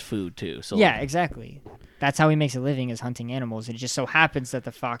how he gets food too. So yeah, like, exactly. That's how he makes a living, is hunting animals. It just so happens that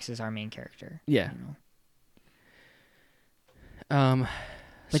the fox is our main character. Yeah. But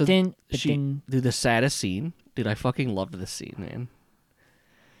so then, dude, the saddest scene. Dude, I fucking loved this scene, man.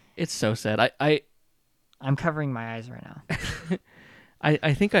 It's so sad. I'm covering my eyes right now.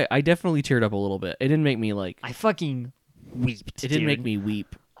 I think I definitely teared up a little bit. It didn't make me like. I fucking weeped. It didn't make me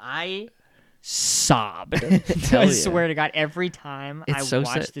weep. I sobbed. Hell I yeah. swear to God, every time I so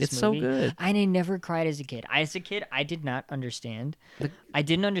watched sad. this It's movie, so good. I never cried as a kid. As a kid, I did not understand. I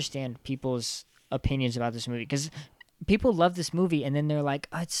didn't understand people's opinions about this movie because people love this movie and then they're like,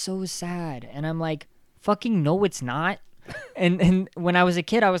 "Oh, it's so sad," and I'm like, "Fucking no, it's not." And when I was a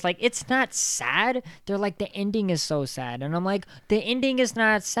kid, I was like, it's not sad. They're like, the ending is so sad. And I'm like, the ending is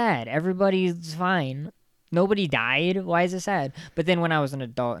not sad. Everybody's fine. Nobody died. Why is it sad? But then when I was an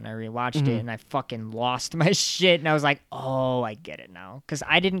adult and I rewatched it and I fucking lost my shit and I was like, oh, I get it now. Because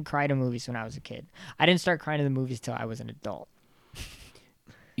I didn't cry to movies when I was a kid. I didn't start crying to the movies till I was an adult.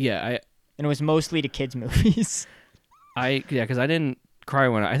 Yeah, And it was mostly to kids' movies. because I didn't cry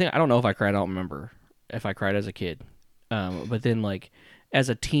when I don't know if I cried. I don't remember if I cried as a kid. But then, like, as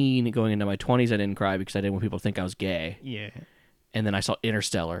a teen going into my 20s, I didn't cry because I didn't want people to think I was gay. Yeah. And then I saw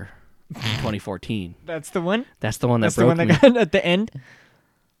Interstellar in 2014. That's the one? That's the one that That's the broke one me. that got at the end?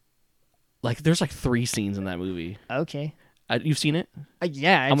 Like, there's like 3 scenes in that movie. Okay. You've seen it?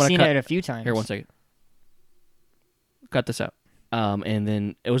 Yeah, I've seen it a few times. Here, 1 second. Cut this out. And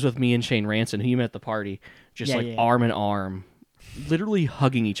then it was with me and Shane Ranson, who you met at the party, just arm in arm, literally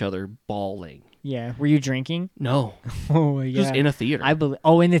hugging each other, bawling. Yeah. Were you drinking? No. Oh, yeah. Just in a theater.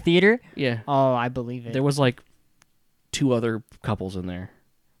 in the theater? Yeah. Oh, I believe it. There was like 2 other couples in there.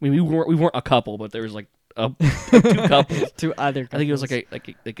 I mean, we weren't a couple, but there was like 2 couples. 2 other couples. I think it was like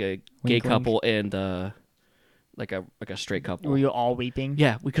a gay Wink, couple and like a straight couple. Were you all weeping?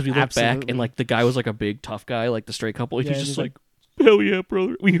 Yeah, because we looked back Absolutely. and like the guy was like a big tough guy, like the straight couple. Yeah, He's just he's like, hell yeah,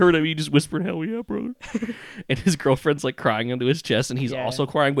 brother. We heard him. He just whispered, hell yeah, brother. And his girlfriend's like crying into his chest, and he's also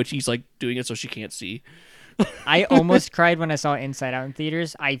crying, but she's like doing it so she can't see. I almost cried when I saw Inside Out in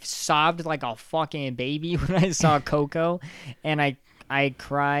theaters. I sobbed like a fucking baby when I saw Coco, and I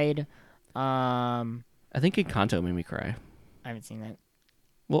cried. I think Encanto made me cry. I haven't seen that.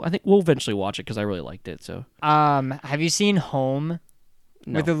 Well, I think we'll eventually watch it because I really liked it. So, have you seen Home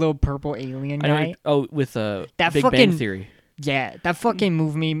No. with the little purple alien guy? With That Big fucking Bang Theory. Yeah, that fucking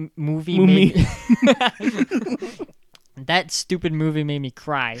movie Movie. that stupid movie made me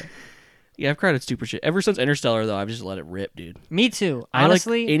cry. Yeah, I've cried at stupid shit. Ever since Interstellar, though, I've just let it rip, dude. Me too.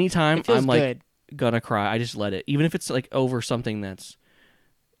 Honestly, anytime it feels I'm like good. gonna cry, I just let it. Even if it's like over something that's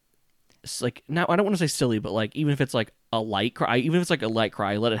like, now I don't want to say silly, but like even if it's like a light cry,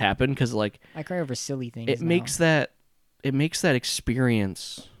 I let it happen because like I cry over silly things. it now. makes that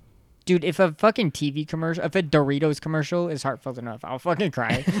experience. Dude, if a fucking TV commercial, if a Doritos commercial is heartfelt enough, I'll fucking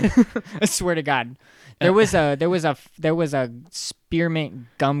cry. I swear to God. There was a spearmint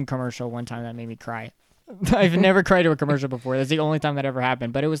gum commercial one time that made me cry. I've never cried to a commercial before. That's the only time that ever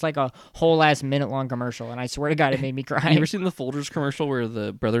happened. But it was like a whole ass minute-long commercial, and I swear to God, it made me cry. You ever seen the Folgers commercial where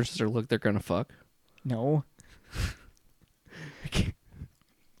the brother and sister look they're gonna fuck? No.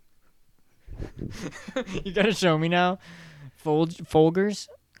 You gotta show me now. Folgers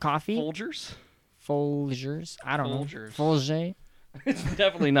coffee. Folgers? Folgers. I don't know. Folgers. Folger. It's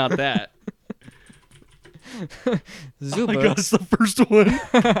definitely not that. Zubux. Oh my God, it's the first one.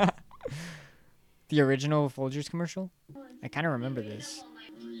 The original Folgers commercial? I kind of remember this.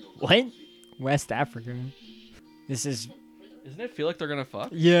 What? West Africa. This is... Doesn't it feel like they're gonna fuck?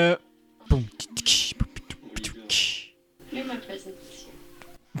 Yeah. You're my presents.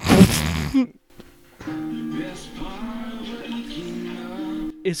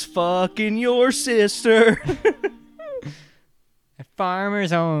 Is fucking your sister. At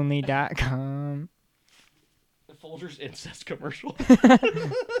farmersonly.com. The Folgers incest commercial.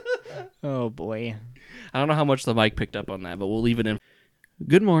 Oh, boy. I don't know how much the mic picked up on that, but we'll leave it in.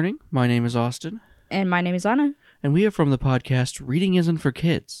 Good morning. My name is Austin. And my name is Anna. And we are from the podcast Reading Isn't for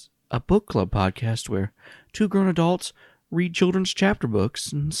Kids, a book club podcast where two grown adults read children's chapter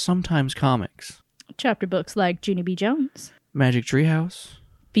books and sometimes comics. Chapter books like Junie B. Jones, Magic Treehouse,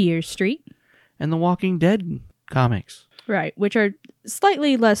 Fear Street. and The Walking Dead comics. Right, which are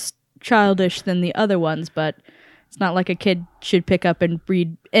slightly less childish than the other ones, but it's not like a kid should pick up and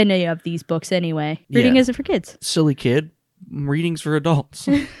read any of these books anyway. Reading Yeah. isn't for kids. Silly kid, readings for adults.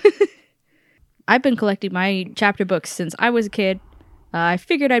 I've been collecting my chapter books since I was a kid. I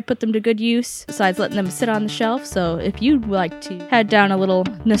figured I'd put them to good use, besides letting them sit on the shelf. So if you'd like to head down a little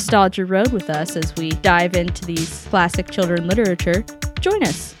nostalgia road with us as we dive into these classic children literature, join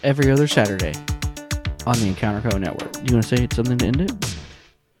us. Every other Saturday on the Encounter Co Network. You want to say something to end it?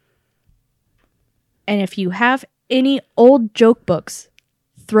 And if you have any old joke books,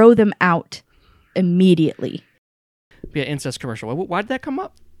 throw them out immediately. Yeah, incest commercial. Why did that come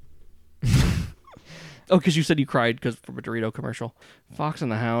up? Oh, because you said you cried because from a Dorito commercial. Fox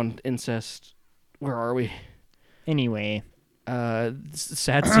and the Hound, incest. Where are we? Anyway.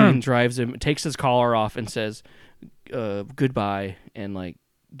 Sad scene drives him, takes his collar off and says goodbye and like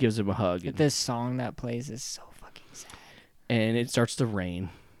gives him a hug. And, This song that plays is so fucking sad. and it starts to rain.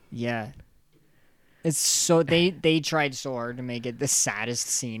 Yeah. It's so... They tried so hard to make it the saddest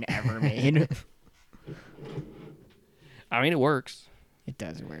scene ever made. I mean, it works. It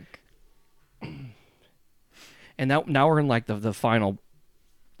does work. And now we're in like the final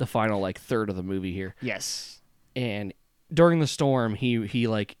like third of the movie here. Yes. And during the storm, he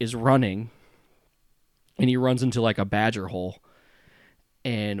like is running, and he runs into like a badger hole,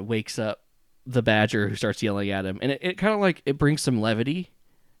 and wakes up the badger who starts yelling at him. And it kind of like it brings some levity,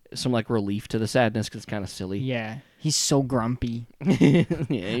 some like relief to the sadness because it's kind of silly. Yeah. He's so grumpy. Yeah,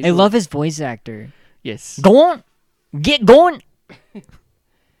 I love his voice actor. Yes, Go on. Get going.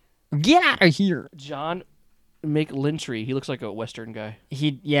 Get out of here. John McLintry. He looks like a Western guy.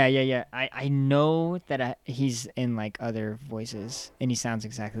 Yeah. I know that he's in like other voices, and he sounds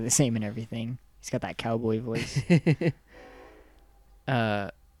exactly the same in everything. He's got that cowboy voice.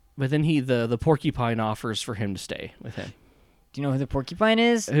 But then the porcupine offers for him to stay with him. Do you know who the porcupine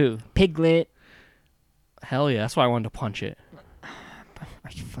is? Who? Piglet. Hell yeah, that's why I wanted to punch it.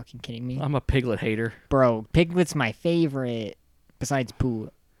 Are you fucking kidding me? I'm a Piglet hater. Bro, Piglet's my favorite, besides Pooh.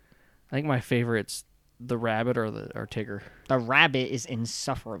 I think my favorite's the rabbit or Tigger. The rabbit is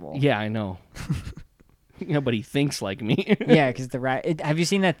insufferable. Yeah, I know. Yeah, but he thinks like me. Yeah, because the rabbit... Have you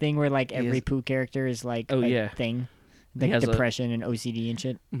seen that thing where like every is- Pooh character is like Oh, a yeah. thing? He Like has a- depression and OCD and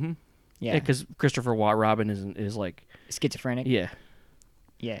shit? Mm-hmm. Yeah. Yeah, because Christopher Robin is like, Schizophrenic? yeah.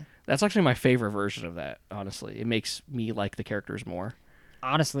 Yeah. That's actually my favorite version of that, honestly. It makes me like the characters more.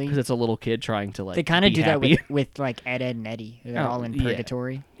 Honestly, Because it's a little kid trying to like they kind of be do happy. that with like Ed and Eddie. They're Oh, all in yeah.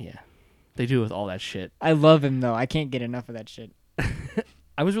 purgatory. Yeah. They do it with all that shit. I love him though. I can't get enough of that shit.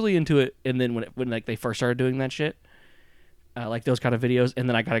 I was really into it, and then when like they first started doing that shit, like those kind of videos, and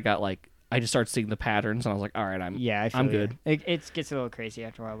then I got like I just started seeing the patterns, and I was like, all right, I'm I'm good. It gets a little crazy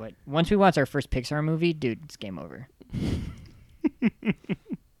after a while, but once we watch our first Pixar movie, dude, it's game over.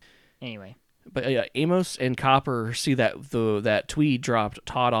 Anyway, But Amos and Copper see that Tweed dropped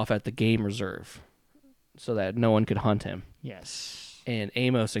Todd off at the game reserve so that no one could hunt him. Yes. And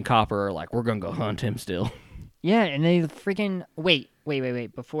Amos and Copper are like, we're going to go hunt him still. Yeah, and they freaking... Wait.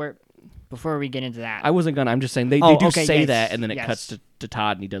 Before we get into that. I wasn't going to. I'm just saying they do say that, and then it cuts to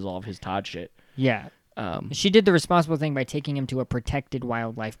Todd, and he does all of his Todd shit. Yeah. She did the responsible thing by taking him to a protected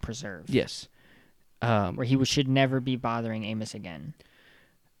wildlife preserve. Yes. Where he should never be bothering Amos again.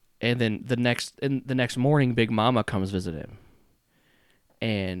 And then the next morning, Big Mama comes visit him,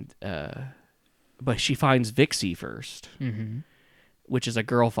 and but she finds Vixie first, which is a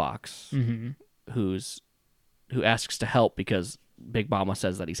girl fox who asks to help because Big Mama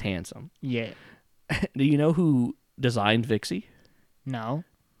says that he's handsome. Yeah. Do you know who designed Vixie? No.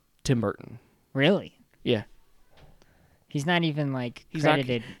 Tim Burton. Really? Yeah. He's not even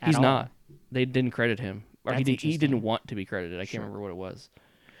credited. He's at all. not. They didn't credit him, or he That's didn't want to be credited. I can't remember what it was.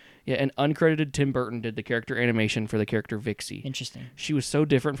 Yeah, and uncredited Tim Burton did the character animation for the character Vixie. Interesting. She was so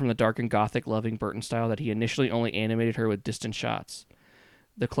different from the dark and gothic loving Burton style that he initially only animated her with distant shots.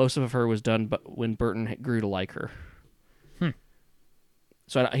 The close-up of her was done but when Burton grew to like her.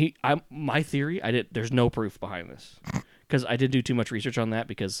 So my theory, there's no proof behind this because I didn't do too much research on that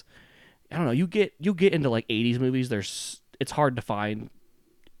because I don't know. You get into like 80s movies. It's hard to find,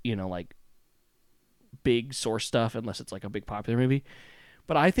 like big source stuff unless it's like a big popular movie.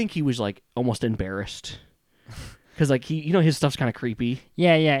 But I think he was like almost embarrassed because like his stuff's kind of creepy.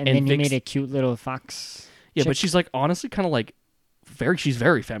 Yeah, and then he made a cute little fox. Yeah, chick. but she's like honestly kind of like she's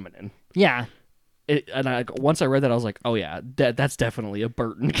very feminine. Yeah. Once I read that, I was like, oh yeah, that's definitely a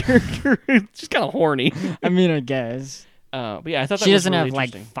Burton character. She's kind of horny. I mean, I guess. But yeah, I thought that she was doesn't really have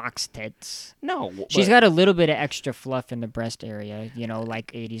like interesting. fox tits. No, she's got a little bit of extra fluff in the breast area,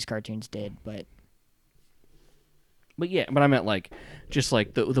 like 80s cartoons did, but yeah, but I meant like just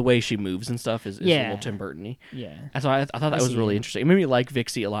like the way she moves and stuff is a little Tim Burton-y. Yeah. And so I thought that was really interesting. It made me like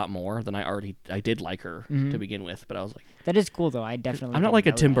Vixie a lot more than I did like her to begin with. But I was like, that is cool though. I'm not like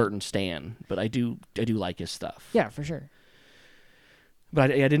a Tim Burton stan, but I do like his stuff. Yeah, for sure.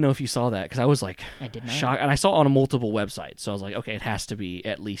 But I didn't know if you saw that because I was like I did not. shocked, and I saw it on multiple websites. So I was like, okay, it has to be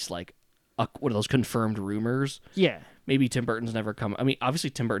at least like one of those confirmed rumors. Yeah. Maybe Tim Burton's never come. I mean,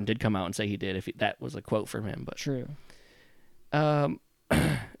 obviously Tim Burton did come out and say he did. If that was a quote from him, but true.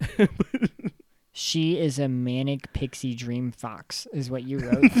 She is a manic pixie dream fox, is what you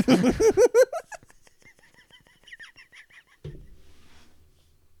wrote.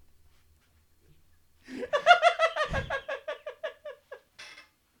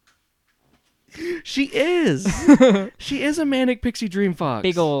 She is. She is a manic pixie dream fox.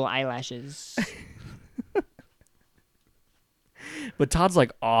 Big ol' eyelashes. But Todd's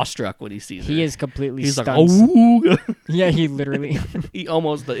like awestruck when he sees her. He is completely He's stunned. like, oh. Yeah, he literally. He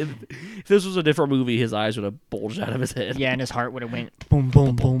almost. If this was a different movie, his eyes would have bulged out of his head. Yeah, and his heart would have went boom,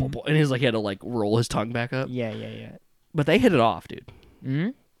 boom, boom. And he's like, he had to like roll his tongue back up. Yeah. But they hit it off, dude. Hmm?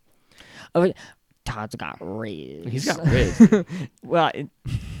 Oh, Todd's got riz. He's got riz. Well,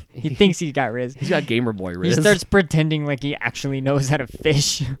 he thinks he's got riz. He's got Gamer Boy riz. He starts pretending like he actually knows how to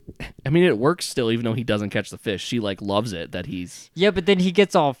fish. I mean, it works still, even though he doesn't catch the fish. She like loves it that he's. Yeah, but then he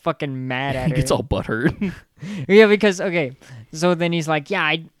gets all fucking mad at her. He gets all butthurt. Yeah, because so then he's like,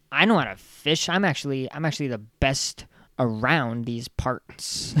 yeah, I know how to fish. I'm actually the best around these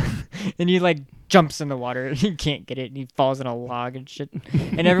parts. And he like jumps in the water and he can't get it and he falls in a log and shit.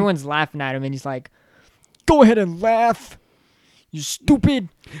 And everyone's laughing at him and he's like, go ahead and laugh, you stupid,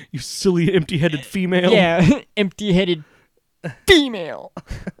 you silly empty-headed female. Yeah, empty-headed female.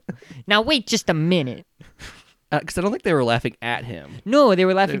 Now wait just a minute. Because I don't think they were laughing at him. No, they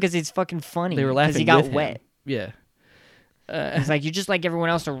were laughing because it's fucking funny. They were laughing because he got with wet. him. Yeah. It's like, you're just like everyone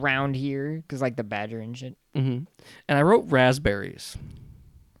else around here, because like the badger and shit. Mm-hmm. And I wrote raspberries.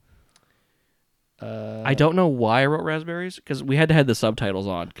 I don't know why I wrote raspberries, because we had to have the subtitles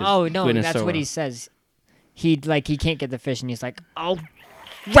on. Oh, no, that's what he says. He can't get the fish, and he's like, oh,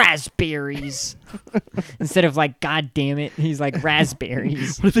 raspberries. Instead of like, God damn it, he's like,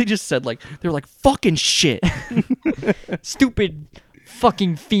 raspberries. What if they just said, like, they were like, fucking shit. Stupid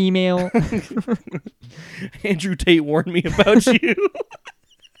fucking female. Andrew Tate warned me about you.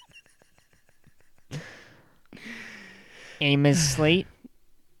 Amos Slate.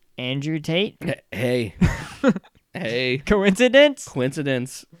 Andrew Tate. Hey. Hey. Coincidence?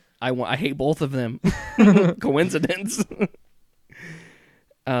 I hate both of them. Coincidence.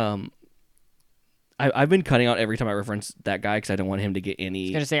 I've been cutting out every time I reference that guy because I don't want him to get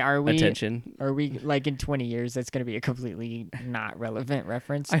any attention. Are we like in 20 years that's going to be a completely not relevant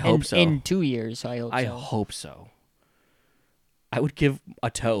reference? I hope so. In 2 years, I hope so. I hope so. I would give a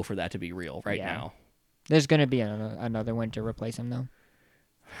toe for that to be real right Yeah. now. There's gonna be another one to replace him though.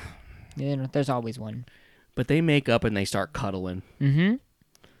 There's always one. But they make up and they start cuddling. Mm-hmm.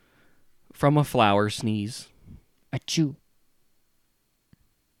 From a flower sneeze. Achoo.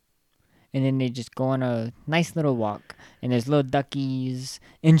 And then they just go on a nice little walk. And there's little duckies.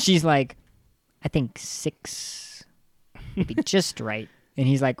 And she's like, I think 6 would be just right. And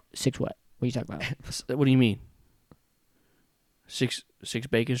he's like, 6 what? What are you talking about? What do you mean? 6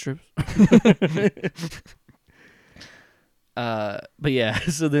 bacon strips? But yeah,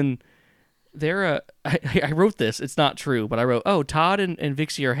 so then they're I wrote this. It's not true, but I wrote, oh, Todd and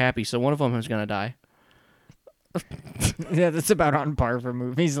Vixie are happy, so one of them is gonna die. Yeah, that's about on par for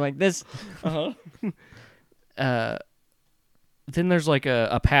movies like this. Then there's like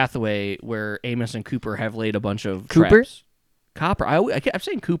a pathway where Amos and Cooper have laid a bunch of Cooper? traps. Copper. I'm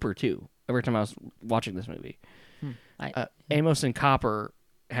saying Cooper too every time I was watching this movie. Amos and Copper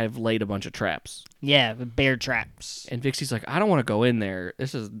have laid a bunch of traps. Yeah, the bear traps. And Vixie's like, I don't want to go in there.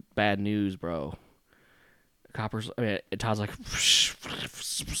 This is bad news, bro. Todd's like,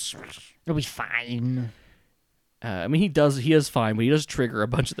 It'll be fine. he is fine, but he does trigger a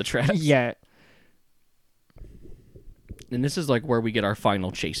bunch of the traps. Yeah. And this is like where we get our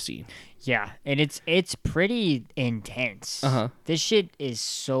final chase scene. Yeah, and it's pretty intense. Uh-huh. This shit is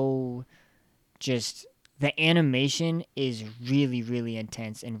so just the animation is really really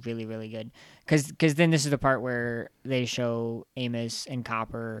intense and really really good. Cuz then this is the part where they show Amos and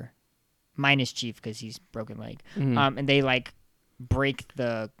Copper minus Chief cuz he's broken leg. Mm-hmm. And they like break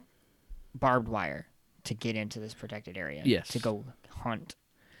the barbed wire to get into this protected area to go hunt.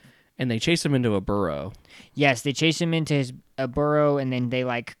 And they chase him into a burrow. Yes, they chase him into a burrow, and then they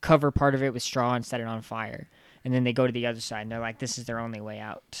like cover part of it with straw and set it on fire. And then they go to the other side, and they're like, "This is their only way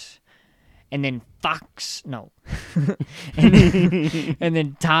out." And then and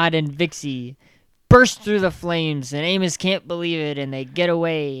then Todd and Vixie burst through the flames, and Amos can't believe it, and they get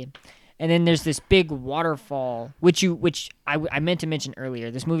away. And then there's this big waterfall, which I meant to mention earlier.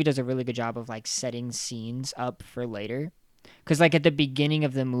 This movie does a really good job of like setting scenes up for later. Because, like, at the beginning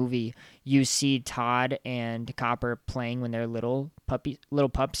of the movie, you see Todd and Copper playing when they're little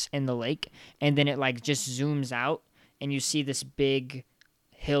pups in the lake. And then it, like, just zooms out, and you see this big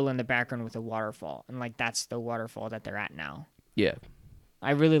hill in the background with a waterfall. And, like, that's the waterfall that they're at now. Yeah.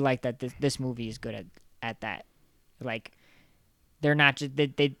 I really like that this movie is good at that. Like, they're not just...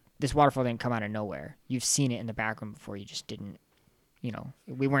 this waterfall didn't come out of nowhere. You've seen it in the background before. You just didn't...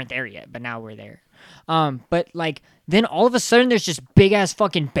 we weren't there yet, but now we're there. But like then all of a sudden there's just big ass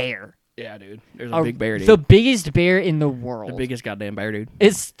fucking bear. Yeah, dude. There's a big bear, dude. The biggest bear in the world. The biggest goddamn bear, dude.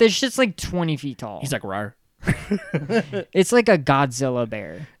 This shit's like 20 feet tall. He's like, rawr. It's like a Godzilla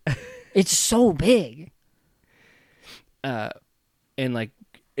bear. It's so big. And like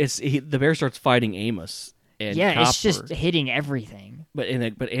the bear starts fighting Amos and yeah, Copper, it's just hitting everything. But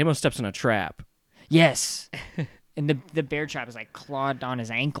Amos steps in a trap. Yes. And the bear trap is like clawed on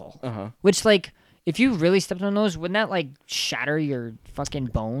his ankle. Uh-huh. Which like if you really stepped on those, wouldn't that like shatter your fucking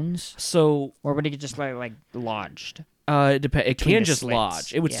bones? So or would it get just like lodged? It depends. It Between can the just slits.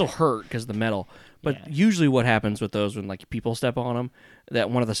 lodge. It would still Yeah. hurt because of the metal. But Yeah. usually, what happens with those when like people step on them, that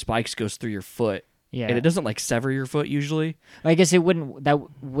one of the spikes goes through your foot. Yeah. And it doesn't like sever your foot usually. I guess it wouldn't. That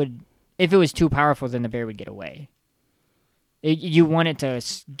would if it was too powerful, then the bear would get away. You want it to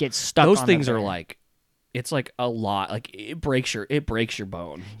get stuck. Those on things the are bear. like, it's like a lot. Like it breaks your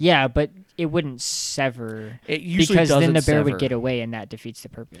bone. Yeah, but it wouldn't sever. It usually because then doesn't the bear sever. would get away, and that defeats the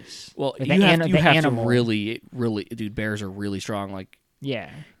purpose. Well, Like you the have, an- you the have animal. to really, dude. Bears are really strong. Like Yeah,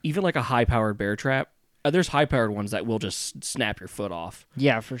 even like a high-powered bear trap. There's high-powered ones that will just snap your foot off.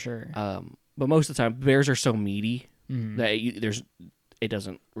 yeah, for sure. But most of the time, bears are so meaty Mhm. that it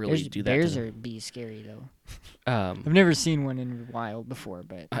doesn't really do that. Bears to them. are be scary though. Um, I've never seen one in the wild before,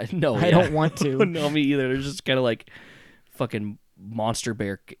 but no, I yeah. don't want to. No, me either. They're just kind of like fucking monster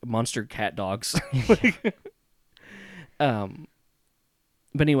cat dogs.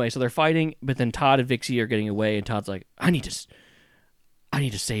 But anyway, so they're fighting, but then Todd and Vixie are getting away, and Todd's like, I need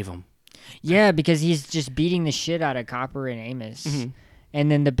to save them. Yeah, because he's just beating the shit out of Copper and Amos. Mhm. And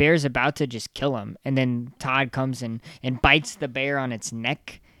then the bear's about to just kill him. And then Todd comes and bites the bear on its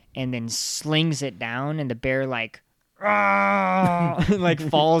neck and then slings it down. And the bear, like, like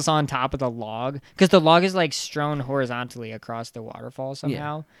falls on top of the log. Because the log is, like, strewn horizontally across the waterfall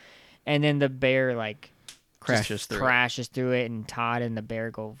somehow. And then the bear, like, Crashes through it. And Todd and the bear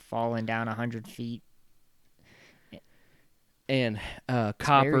go falling down 100 feet. And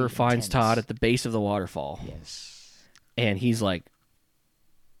Copper very finds intense. Todd at the base of the waterfall. Yes. And he's like,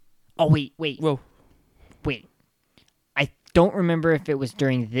 Oh, wait. whoa. Wait. I don't remember if it was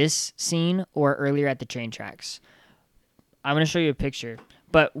during this scene or earlier at the train tracks. I'm going to show you a picture.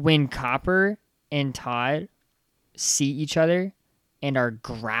 But when Copper and Todd see each other and are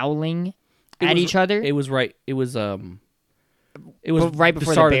growling at each other. It was right. It was right before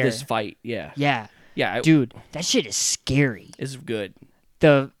the start bear. of this fight. Yeah. Yeah. Yeah. Dude, that shit is scary. It's good.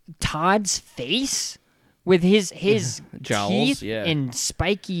 The Todd's face with his Jowls, teeth yeah. and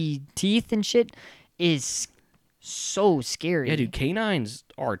spiky teeth and shit is so scary. Yeah, dude, canines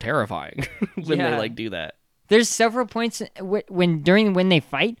are terrifying when Yeah. they like do that. There's several points when they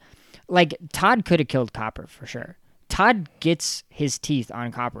fight, like Todd could have killed Copper for sure. Todd gets his teeth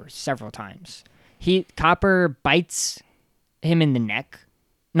on Copper several times. Copper bites him in the neck.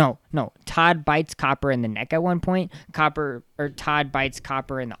 No. Todd bites Copper in the neck at one point. Todd bites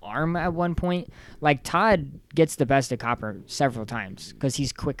Copper in the arm at one point. Like, Todd gets the best of Copper several times because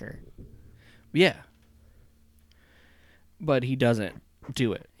he's quicker. Yeah. But he doesn't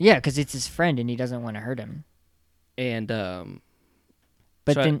do it. Yeah, because it's his friend and he doesn't want to hurt him. And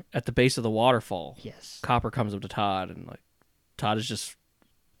But so then, at the base of the waterfall, yes. Copper comes up to Todd, and like Todd is just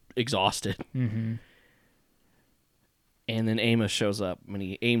exhausted. Mm-hmm. And then Amos shows up and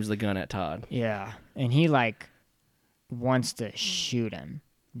he aims the gun at Todd. Yeah, and he like wants to shoot him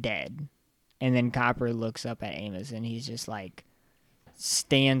dead. And then Copper looks up at Amos and he's just like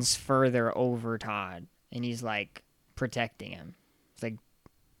stands further over Todd and he's like protecting him.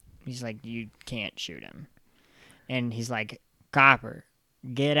 He's like you can't shoot him. And he's like, Copper,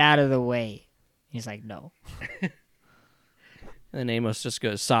 get out of the way. He's like, no. And then Amos just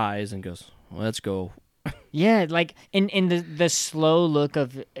sighs and goes, well, let's go. Yeah, like in the slow look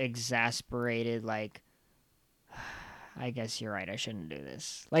of exasperated, like, I guess you're right, I shouldn't do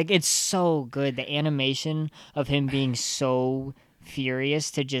this. Like, it's so good. The animation of him being so furious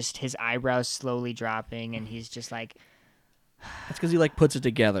to just his eyebrows slowly dropping, and he's just like, That's because he like puts it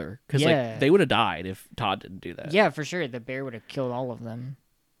together. Because Yeah. like they would have died if Todd didn't do that. yeah, for sure, the bear would have killed all of them.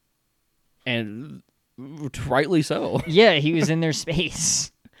 And rightly so. Yeah, he was in their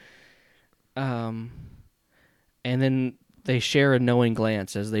space. And then they share a knowing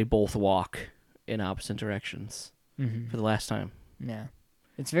glance as they both walk in opposite directions for the last time. Yeah,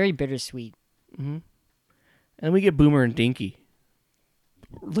 it's very bittersweet. Mm-hmm. And then we get Boomer and Dinky.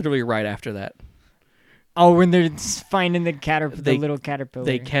 Literally right after that. Oh, when they're finding the little caterpillar.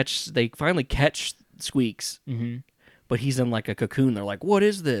 They finally catch Squeaks, but he's in like a cocoon. They're like, "What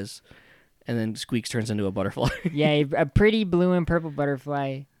is this?" And then Squeaks turns into a butterfly. Yeah, a pretty blue and purple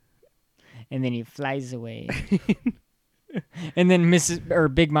butterfly, and then he flies away. And then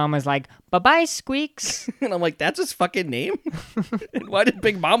Big Mama's like, "Bye-bye, Squeaks." And I'm like, "That's his fucking name." Why did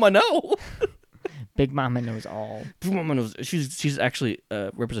Big Mama know? Big Mama knows all. Big Mama knows. She's actually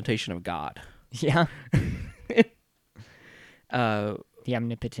a representation of God. Yeah, Uh, the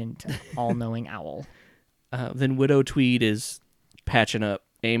omnipotent, all-knowing owl. then Widow Tweed is patching up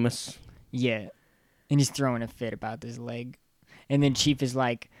Amos. Yeah, and he's throwing a fit about this leg. And then Chief is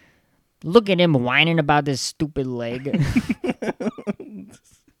like, "Look at him whining about this stupid leg."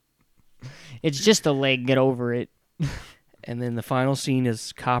 It's just a leg. Get over it. And then the final scene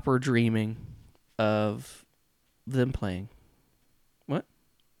is Copper dreaming of them playing. What?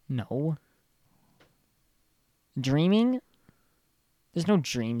 No. Dreaming? There's no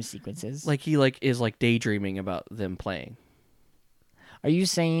dream sequences. Like he is daydreaming about them playing. Are you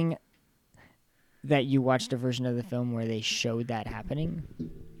saying that you watched a version of the film where they showed that happening?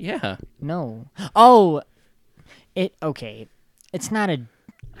 Yeah. No. Oh, okay. It's not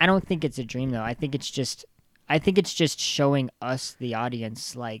I don't think it's a dream though. I think it's just showing us, the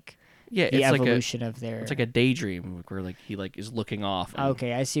audience, like Yeah, the it's evolution of their. It's like a daydream where like he like is looking off. and-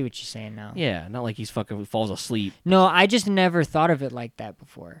 Okay, I see what you're saying now. Yeah, not like he's fucking falls asleep. No, I just never thought of it like that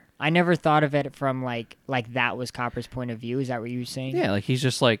before. I never thought of it from like that was Copper's point of view. Is that what you were saying? Yeah, like he's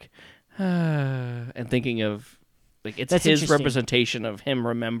just like and thinking of like it's That's his interesting. representation of him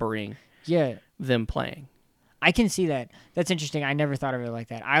remembering Yeah. them playing. I can see that. That's interesting. I never thought of it like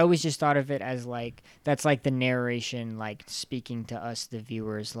that. I always just thought of it as like that's like the narration, like speaking to us, the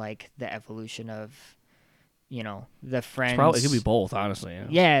viewers, like the evolution of, the friends. It could be both, honestly.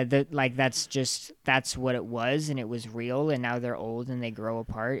 Yeah. Yeah, that's what it was, and it was real, and now they're old and they grow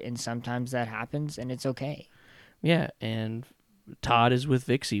apart, and sometimes that happens, and it's okay. Yeah, and Todd is with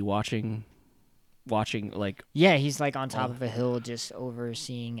Vixie watching like Yeah, he's like on top of a hill, just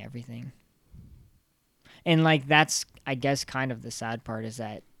overseeing everything. And like that's, I guess, kind of the sad part is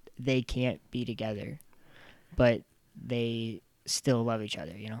that they can't be together, but they still love each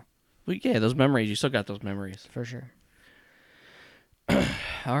other, Well, yeah, those memories. You still got those memories. for sure.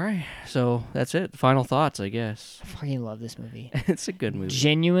 All right, so that's it. Final thoughts, I guess. I fucking love this movie. It's a good movie.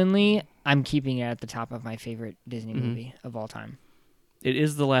 Genuinely, I'm keeping it at the top of my favorite Disney Mm-hmm. movie of all time. It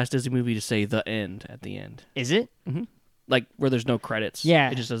is the last Disney movie to say the end at the end. Is it? Like, where there's no credits. Yeah.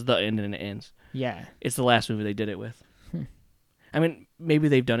 It just says the end and it ends. Yeah. It's the last movie they did it with. I mean, maybe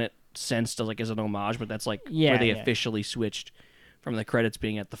they've done it since to, like, as an homage, but that's like Yeah, where they yeah. officially switched from the credits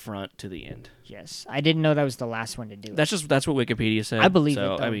being at the front to the end. Yes. I didn't know that was the last one to do it. That's what Wikipedia said. I believe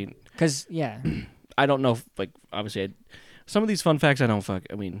so, it, though. I mean, Because, yeah. I don't know if, like, obviously, some of these fun facts I don't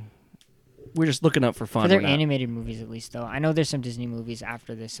I mean, we're just looking up for fun. For their We're not- animated movies, at least, though. I know there's some Disney movies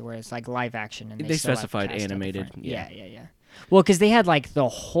after this where it's like live action. And They still have specified cast at the animated, front. yeah. Yeah. Well, because they had like the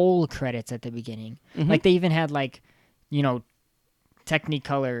whole credits at the beginning. Mm-hmm. Like they even had like,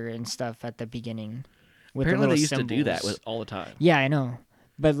 Technicolor and stuff at the beginning. With Apparently, the they little used to do that symbols. all the time. Yeah, I know.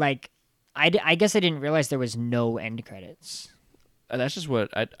 But like, I guess I didn't realize there was no end credits. That's just what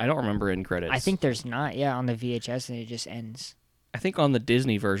I don't remember in credits. I think there's not. Yeah, on the VHS, and it just ends. I think on the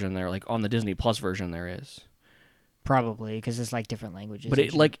Disney version there, like on the Disney Plus version, there is. Probably because it's like different languages.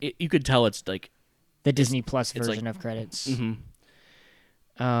 But you could tell it's like. the Disney Plus it's version like- of credits. Mm-hmm.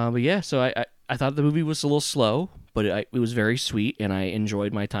 But yeah, so I thought the movie was a little slow, but it was very sweet, and I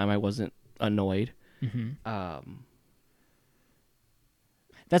enjoyed my time. I wasn't annoyed.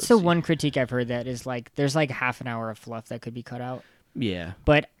 That's the one critique I've heard that is like there's like half an hour of fluff that could be cut out. Yeah,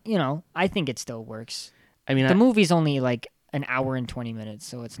 But, I think it still works. I mean, The movie's only like an hour and 20 minutes,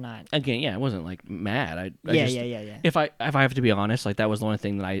 so it's not. again, yeah, I wasn't like mad. I Yeah. If I have to be honest, like that was the only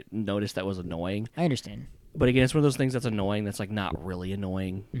thing that I noticed that was annoying. I understand. But again, it's one of those things that's annoying. That's like not really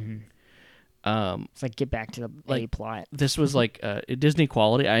annoying. It's like get back to the Like, A plot. This was like Disney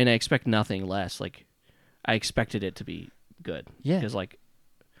quality, and I expect nothing less. Like I expected it to be good. Yeah. because like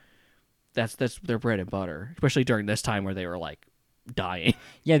that's their bread and butter, especially during this time where they were like dying.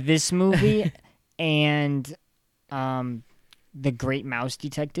 Yeah, this movie and The Great Mouse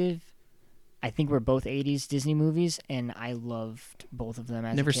Detective, I think were both 80s Disney movies, and I loved both of them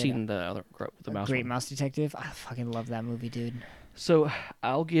as Never a kid. seen the mouse. Great one. Mouse Detective. I fucking love that movie, dude. So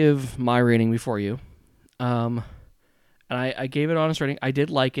I'll give my rating before you. And I gave it honest rating. I did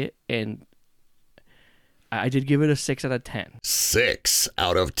like it, and I did give it a 6 out of 10. 6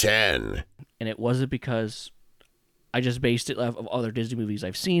 out of 10. And it wasn't because I just based it off of other Disney movies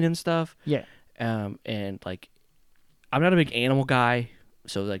I've seen and stuff. Yeah. And like, I'm not a big animal guy,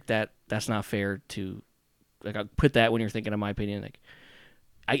 so like that's not fair to like I put that when you're thinking of my opinion. Like,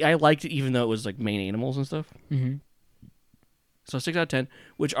 I liked it even though it was like main animals and stuff. Mm-hmm. So 6 out of 10,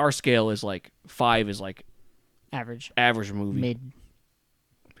 which our scale is like 5 is like Average. movie. Mid.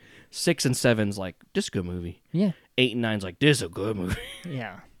 6 and 7's like this is a good movie. Yeah. 8 and 9's like this is a good movie.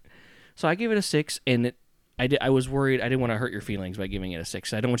 Yeah. So I gave it a 6, and I was worried. I didn't want to hurt your feelings by giving it a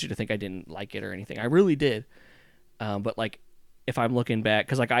 6. I don't want you to think I didn't like it or anything. I really did. But like, if I'm looking back,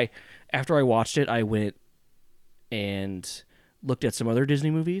 because like after I watched it, I went and looked at some other Disney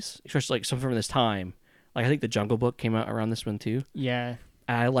movies, especially like some from this time. Like I think The Jungle Book came out around this one too. Yeah.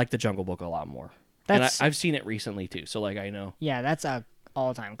 I like The Jungle Book a lot more. That's and I've seen it recently too, so like I know. yeah, that's a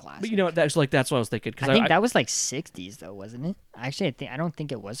all-time classic. But you know what? That's what I was thinking. Because I think that was like 60s though, wasn't it? Actually, I don't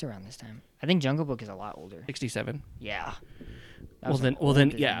think it was around this time. I think Jungle Book is a lot older. 67. Yeah. That Well was an then, old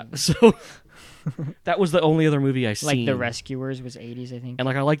Disney yeah. movie. So that was the only other movie I Like seen. The Rescuers was 80s, I think. And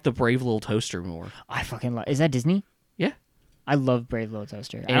like I like The Brave Little Toaster more. I fucking love. Is that Disney? Yeah. I love Brave Little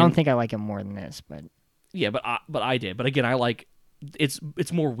Toaster. I And- don't think I like it more than this, but Yeah, but I did. But again, I like it's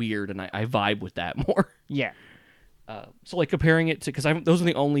more weird, and I vibe with that more. yeah. So like comparing it to because those are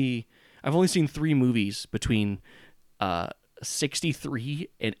the only I've only seen 3 movies between 63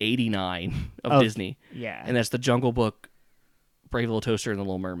 and 89 of Disney, Yeah. and that's The Jungle Book, Brave Little Toaster, and The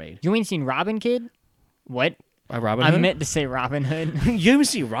Little Mermaid. You ain't seen Robin Kid? What? Robin I Hood? meant to say Robin Hood. You haven't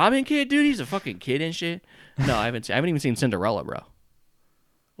seen Robin Kid, dude? He's a fucking kid and shit. No, I haven't even seen Cinderella, bro.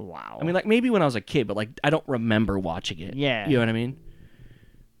 Wow. I mean, like maybe when I was a kid, but like I don't remember watching it. Yeah. You know what I mean?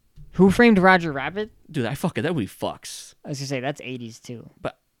 Who Framed Roger Rabbit? Dude, that movie fucks. I was gonna say that's 80s too.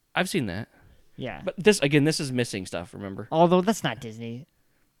 But I've seen that. Yeah. But this is missing stuff, remember? Although that's not Disney.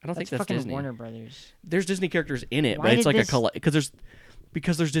 I don't think that's fucking Disney. Warner Brothers. There's Disney characters in it, Why but it's did like this-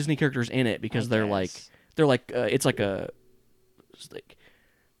 because there's Disney characters in it because they're like it's like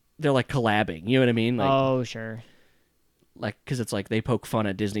they're like collabing. You know what I mean? Like Oh sure. like because it's like they poke fun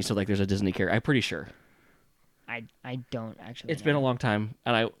at Disney, so like there's a Disney character. I'm pretty sure. I don't actually. It's been a long time,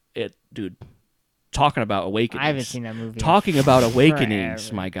 and dude, talking about awakenings. I haven't seen that movie. in Talking about awakenings,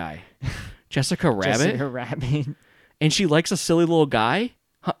 forever. my guy. Jessica Rabbit, Jessica Rabbit. and she likes a silly little guy.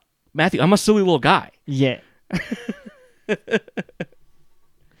 Huh, Matthew, I'm a silly little guy. Yeah.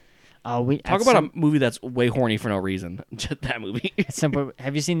 Oh, we Talk about a movie that's way horny for no reason. Just that movie.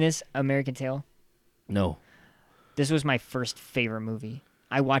 Have you seen this American Tail? No. This was my first favorite movie.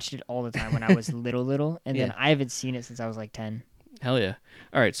 I watched it all the time when I was little, and then I haven't seen it since I was like 10. Hell yeah.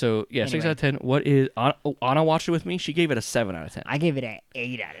 All right, so yeah, 6 Anyway. out of 10. What is Anna watched it with me? She gave it a 7 out of 10. I gave it an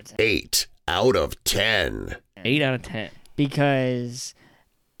 8 out of 10 8 out of 10. 8 out of 10. because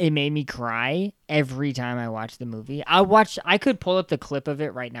it made me cry every time I watched the movie. I could pull up the clip of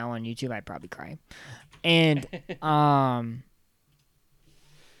it right now on YouTube. I'd probably cry. And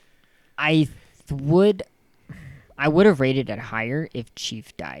I would have rated it higher if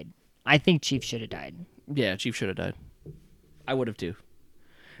Chief died. I think Chief should have died. Yeah, Chief should have died. I would have too.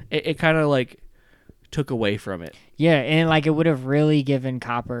 It kind of like took away from it. Yeah, and like it would have really given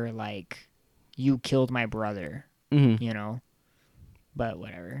Copper like, you killed my brother, you know. But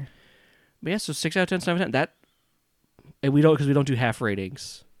whatever. But yeah, so 6 out of 10, 7 out of 10. That, and we don't do half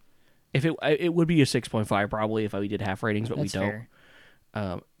ratings. If it would be a 6.5 probably if we did half ratings, but That's we don't.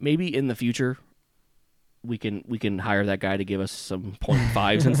 fair. Maybe in the future we can hire that guy to give us some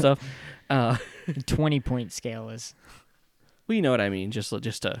 0.5s and stuff. 20-point scale is. Well, you know what I mean. Just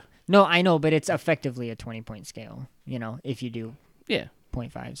to No, I know, but it's effectively a 20-point scale, you know, if you do yeah.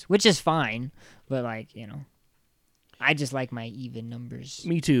 0.5s, which is fine, but like, you know, I just like my even numbers.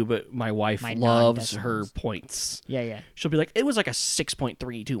 Me too, but my wife My loves her non-decimals. points. Yeah. She'll be like, it was like a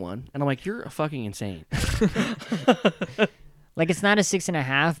 6.321. And I'm like, you're fucking insane. Like, it's not a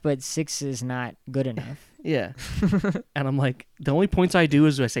 6.5, but 6 is not good enough. Yeah. And I'm like, the only points I do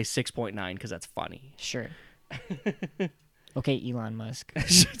is I say 6.9 because that's funny. Sure. Okay, Elon Musk.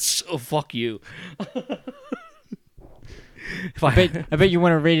 So fuck you. If I bet you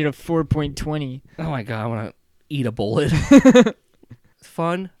want to rate it a 4.20. oh my God, I want to eat a bullet.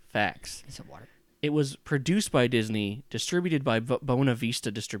 Fun facts. It's a water. It was produced by Disney, distributed by Buena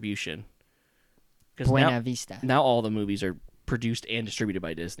Vista Distribution. 'Cause Buena Vista. Now all the movies are produced and distributed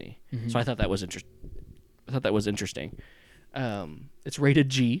by Disney. So I thought that was interesting. It's rated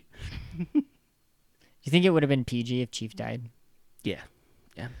G. You think it would have been PG if Chief died? Yeah.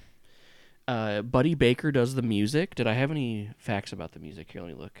 Buddy Baker does the music. Did I have any facts about the music? Here, let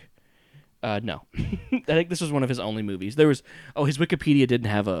me look. No. I think this was one of his only movies. His Wikipedia didn't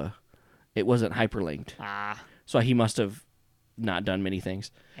have it wasn't hyperlinked. So he must have not done many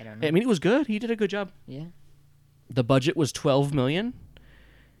things. I don't know. I mean, it was good. He did a good job. Yeah. The budget was $12 million.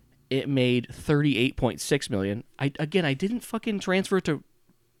 It made $38.6 million. I didn't fucking transfer it to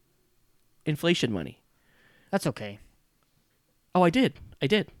inflation money. That's okay. Oh, I did. So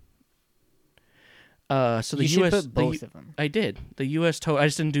the You should U.S. put both of them. I did. The U.S. total. I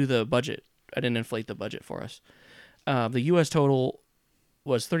just didn't do the budget. I didn't inflate the budget for us. The U.S. total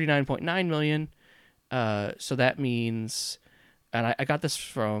was $39.9 million. So that means, and I got this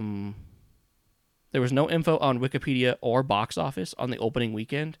from. There was no info on Wikipedia or box office on the opening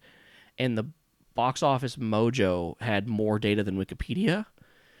weekend, and the box office mojo had more data than Wikipedia.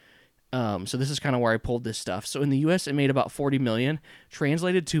 So this is kind of where I pulled this stuff. So in the U.S., it made about $40 million.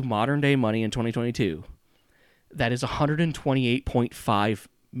 Translated to modern day money in 2022, that is $128.5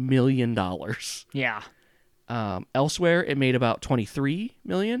 million. Yeah. Elsewhere, it made about $23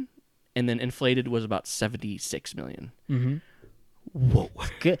 million, and then inflated was about $76 million. Mm-hmm. Whoa.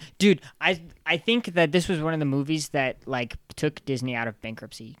 Good. Dude, I think that this was one of the movies that like took Disney out of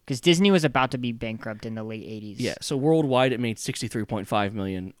bankruptcy because Disney was about to be bankrupt in the late 80s. Yeah, so worldwide it made $63.5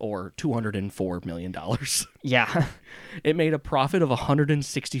 million or $204 million. Yeah. It made a profit of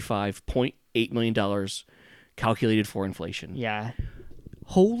 $165.8 million calculated for inflation. Yeah.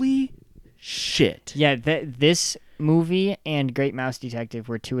 Holy shit. Yeah, this movie and Great Mouse Detective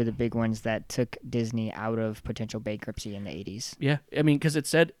were two of the big ones that took Disney out of potential bankruptcy in the 80s. Yeah, I mean, because it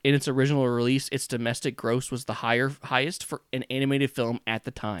said in its original release, its domestic gross was the highest for an animated film at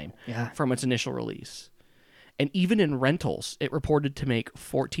the time from its initial release. And even in rentals, it reported to make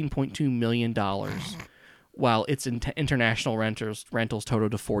 $14.2 million, while its international rentals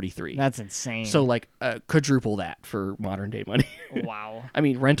totaled to 43. That's insane. So, like, quadruple that for modern day money. Wow. I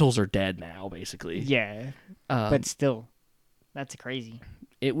mean, rentals are dead now, basically. Yeah, but still, that's crazy.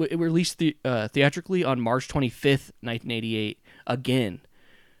 It released theatrically on March 25th, 1988, again,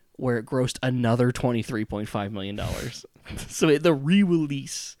 where it grossed another $23.5 million. So the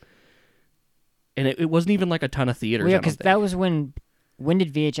re-release, and it wasn't even like a ton of theaters. Well, yeah, because that was when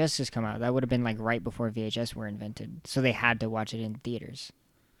did VHSs come out? That would have been like right before VHS were invented. So they had to watch it in theaters.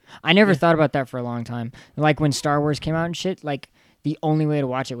 I never thought about that for a long time. Like when Star Wars came out and shit, like the only way to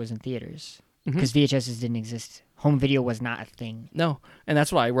watch it was in theaters because VHSs didn't exist. home video was not a thing. No, and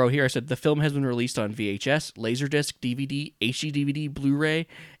that's why I wrote here. I said the film has been released on VHS, Laserdisc, DVD, HD DVD, Blu-ray,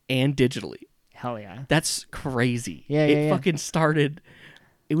 and digitally. Hell yeah. That's crazy. Yeah, it yeah. fucking started.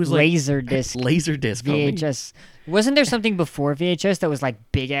 It was like Laserdisc. Laserdisc. homie. VHS. Wasn't there something before VHS that was like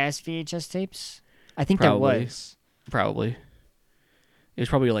big ass VHS tapes? I think there Probably. was. Probably. It was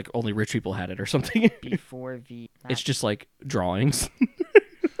probably like only rich people had it or something. Before V. It's just like drawings.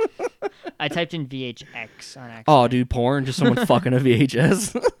 I typed in VHX on accident. Oh, dude, porn. Just someone fucking a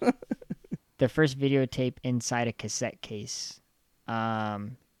VHS. The first videotape inside a cassette case.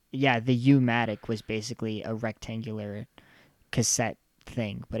 Yeah, the U-Matic was basically a rectangular cassette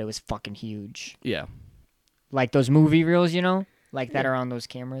thing, but it was fucking huge. Yeah. Like those movie reels, you know? Like that are on those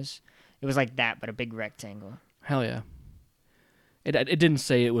cameras. It was like that, but a big rectangle. Hell yeah. It didn't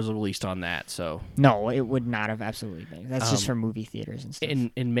say it was released on that, so. No, it would not have absolutely been. That's just for movie theaters and stuff.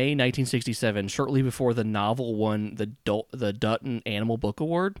 In May 1967, shortly before the novel won the Dutton Animal Book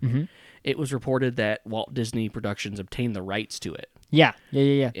Award, it was reported that Walt Disney Productions obtained the rights to it. Yeah.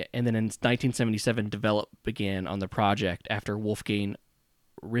 And then in 1977, development began on the project after Wolfgang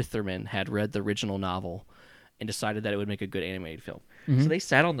Ritterman had read the original novel and decided that it would make a good animated film. So they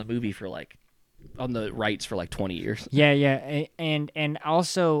sat on the movie for on the rights for 20 years. Yeah. And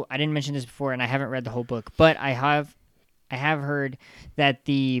also, I didn't mention this before, and I haven't read the whole book, but I have heard that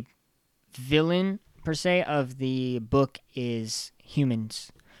the villain per se of the book is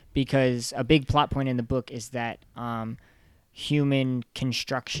humans, because a big plot point in the book is that human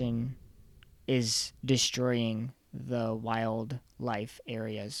construction is destroying the wildlife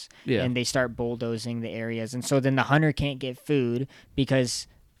areas. Yeah. And they start bulldozing the areas. And so then the hunter can't get food because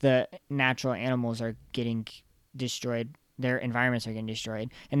the natural animals are getting destroyed. Their environments are getting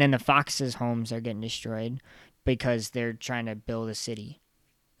destroyed. And then the foxes' homes are getting destroyed because they're trying to build a city.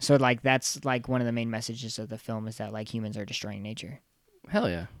 So that's one of the main messages of the film is that humans are destroying nature. Hell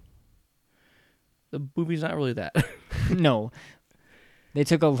yeah. The movie's not really that. No. They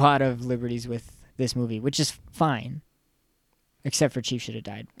took a lot of liberties with this movie, which is fine. Except for Chief should have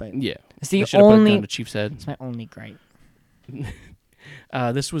died, but Yeah. it's the They should have put a only gun to Chief's head. it's my only gripe.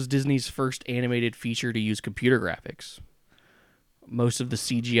 This was Disney's first animated feature to use computer graphics. Most of the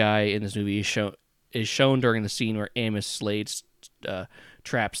CGI in this movie is shown during the scene where Amos Slade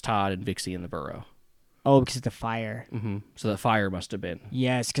traps Todd and Vixie in the burrow. Oh, because of the fire. So the fire must have been.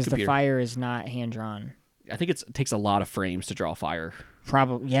 Yes, because the Computer. fire is not hand drawn. I think it takes a lot of frames to draw fire.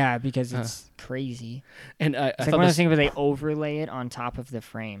 Probably, yeah, because it's crazy. And I It's like thought one of this, those things where they overlay it on top of the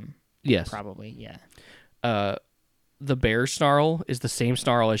frame. yes, Probably, yeah. the bear snarl is the same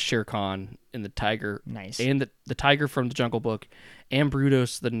snarl as Shere Khan in the tiger, Nice. and the tiger from the Jungle Book, and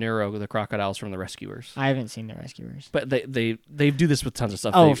Brutus the Nero, the crocodiles from the Rescuers. I haven't seen the Rescuers. But they do this with tons of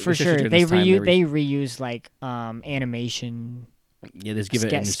stuff. Oh, for especially sure. during They this time, reuse animation yeah, they give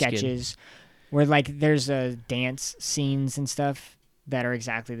it a new skin. sketches where there's dance scenes and stuff that are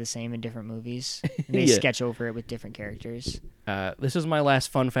exactly the same in different movies. And they Yeah. sketch over it with different characters. This is my last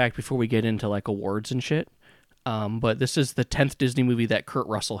fun fact before we get into awards and shit. But this is the 10th Disney movie that Kurt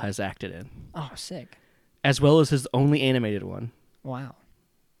Russell has acted in, Oh, sick. as well as his only animated one. Wow.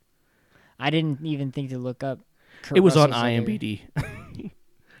 I didn't even think to look up Kurt It was on Russell's other- IMDb.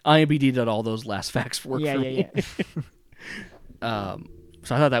 IMDb did all those last facts work Yeah, for yeah, me. yeah.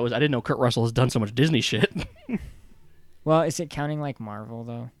 So I thought I didn't know Kurt Russell has done so much Disney shit. Well, is it counting Marvel,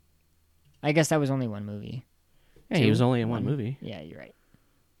 though? I guess that was only one movie. Yeah, he Two? was only in one movie. Yeah, you're right.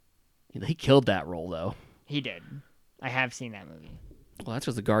 He killed that role, though. He did. I have seen that movie. Well, that's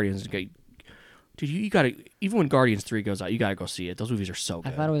because the Guardians. Dude, you gotta. Even when Guardians 3 goes out, you gotta go see it. Those movies are so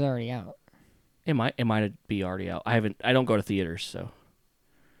good. I thought it was already out. It might be already out. I don't go to theaters, so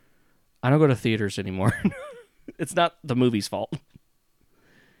I don't go to theaters anymore. It's not the movie's fault.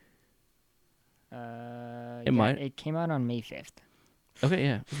 Might. It came out on May 5th. Okay,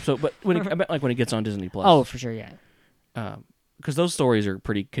 yeah. So, but I meant when it gets on Disney Plus. Oh, for sure, yeah. Because those stories are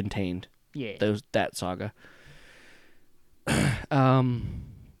pretty contained. Yeah. That saga.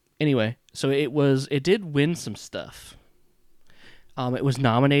 Anyway, so it did win some stuff. It was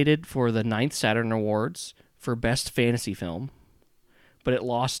nominated for the 9th Saturn Awards for Best Fantasy Film, but it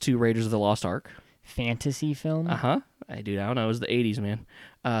lost to Raiders of the Lost Ark. Fantasy film? I don't know. It was the 80s, man.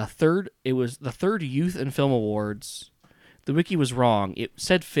 It was the 3rd Youth and Film Awards. The wiki was wrong. It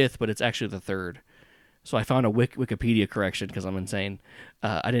said 5th, but it's actually the 3rd. So I found a Wikipedia correction because I'm insane.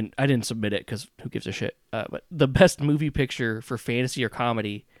 I didn't submit it because who gives a shit. But the best movie picture for fantasy or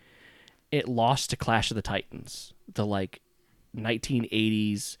comedy, it lost to Clash of the Titans, the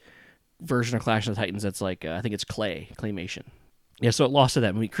 1980s version of Clash of the Titans. That's I think it's claymation. Yeah, so it lost to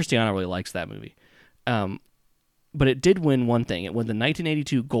that movie. Cristiano really likes that movie. But it did win one thing. It won the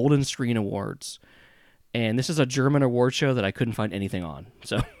 1982 Golden Screen Awards. And this is a German award show that I couldn't find anything on.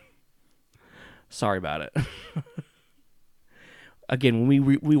 So, sorry about it. Again,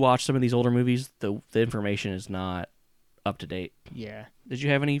 when we watch some of these older movies, the information is not up to date. Yeah. Did you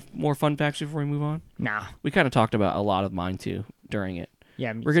have any more fun facts before we move on? Nah. We kind of talked about a lot of mine, too, during it.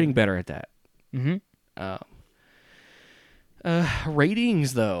 Yeah. We're getting better at that. Mm-hmm.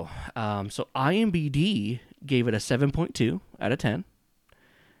 Ratings, though. So IMDb gave it a 7.2 out of 10,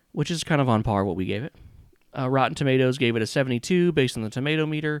 which is kind of on par what we gave it. Rotten Tomatoes gave it a 72 based on the tomato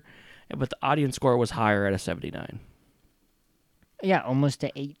meter, but the audience score was higher at a 79. Yeah, almost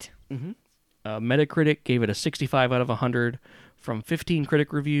to 8. Mm-hmm. Metacritic gave it a 65 out of 100 from 15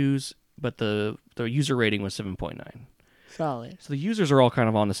 critic reviews, but the user rating was 7.9. Solid. So the users are all kind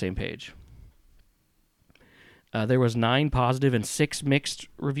of on the same page. There was 9 positive and 6 mixed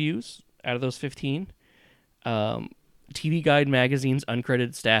reviews out of those 15. TV Guide magazine's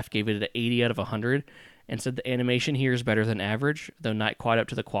uncredited staff gave it an 80 out of 100 and said the animation here is better than average, though not quite up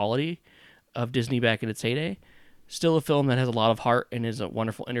to the quality of Disney back in its heyday. Still a film that has a lot of heart and is a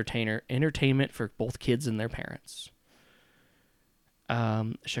wonderful entertainment for both kids and their parents.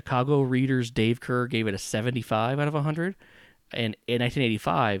 Chicago Reader's Dave Kerr gave it a 75 out of 100. And in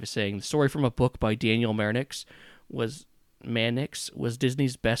 1985, saying the story from a book by Daniel Mannix was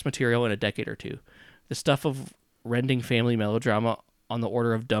Disney's best material in a decade or two. The stuff of rending family melodrama on the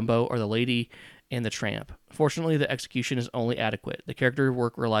order of Dumbo or The Lady and the Tramp. Fortunately, the execution is only adequate. The character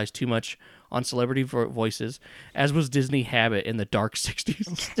work relies too much on celebrity voices, as was Disney habit in the dark 60s.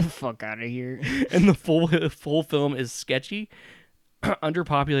 Get the fuck out of here. And the full film is sketchy,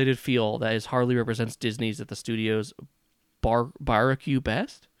 underpopulated feel that is hardly represents Disney's at the studio's barbecue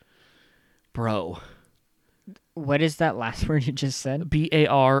best. Bro. What is that last word you just said?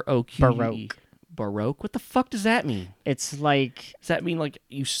 Baroque. Baroque. Baroque? What the fuck does that mean? It's like... Does that mean like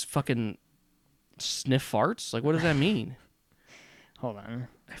you fucking sniff farts? Like, what does that mean? Hold on.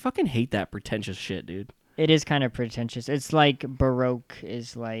 I fucking hate that pretentious shit, dude. It is kind of pretentious. It's like Baroque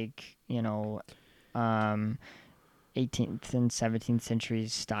is like, 18th and 17th century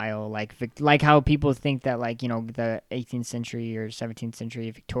style, like how people think that the 18th century or 17th century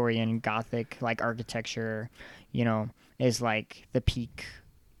Victorian Gothic like architecture, is like the peak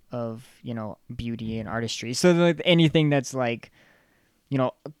of beauty and artistry. So like anything that's like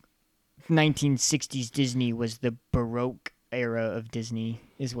 1960s Disney was the Baroque era of Disney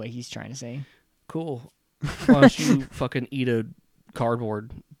is what he's trying to say. Cool. Why don't you fucking eat a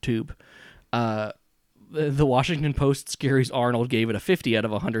cardboard tube? The Washington Post's Gary Arnold gave it a 50 out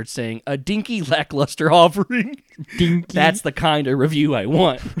of 100, saying, a dinky, lackluster offering. Dinky? That's the kind of review I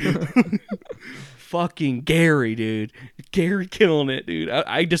want. Fucking Gary, dude. Gary killing it, dude.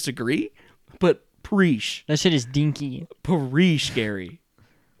 I disagree, but preach. That shit is dinky. Preach, Gary.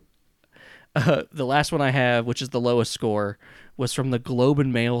 The last one I have, which is the lowest score, was from the Globe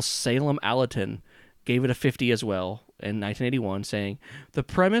and Mail's Salem Allerton. Gave it a 50 as well in 1981, saying, the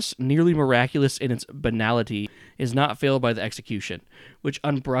premise, nearly miraculous in its banality, is not failed by the execution, which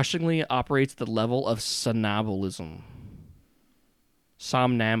unblushingly operates at the level of somnambulism.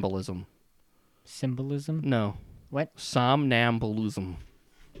 Somnambulism. Symbolism? No. What? Somnambulism.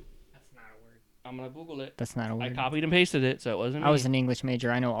 That's not a word. I'm going to Google it. That's not a I word. copied and pasted it, so it wasn't me. I was an English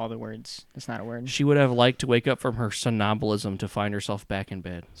major. I know all the words. That's not a word. She would have liked to wake up from her somnambulism to find herself back in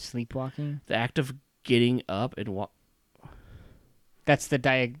bed. Sleepwalking? The act of getting up and That's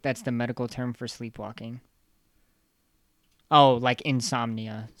the medical term for sleepwalking. Oh, like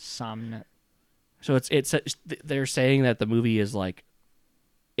insomnia. So it's they're saying that the movie is like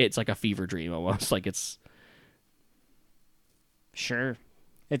it's like a fever dream almost. Like it's sure.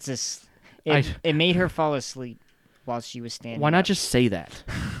 It made her fall asleep while she was standing. Why not up. just say that?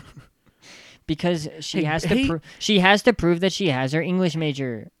 Because she has to prove that she has her English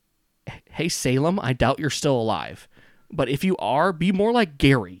major. Hey Salem, I doubt you're still alive. But if you are, be more like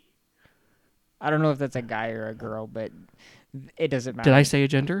Gary. I don't know if that's a guy or a girl, but it doesn't matter. Did I say a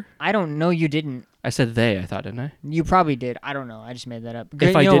gender? I don't know. You didn't. I said they, I thought, didn't I? You probably did. I don't know. I just made that up.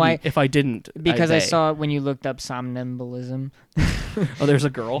 If I didn't, because I saw it when you looked up somnambulism. Oh, there's a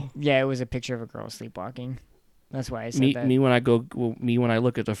girl. Yeah, it was a picture of a girl sleepwalking. That's why I said that. Me when I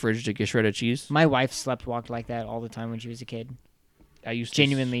look at the fridge to get shredded cheese. My wife sleepwalked like that all the time when she was a kid. I used to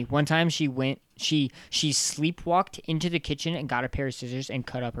genuinely. One time she sleepwalked into the kitchen and got a pair of scissors and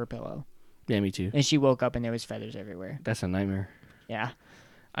cut up her pillow. Yeah, me too. And she woke up and there was feathers everywhere. That's a nightmare. Yeah.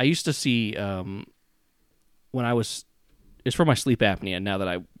 I used to see when I was. It's for my sleep apnea. Now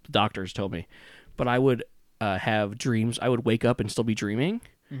that doctors told me, but I would have dreams. I would wake up and still be dreaming.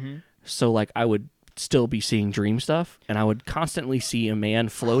 Mm-hmm. So like I would still be seeing dream stuff, and I would constantly see a man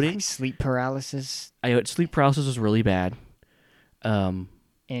floating. Like sleep paralysis. Sleep paralysis was really bad. And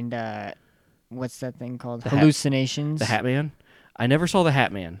what's that thing called? The Hallucinations. The Hat Man. I never saw the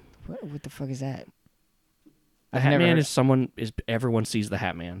Hat Man. What the fuck is that? The I've Hat never Man heard- is everyone sees the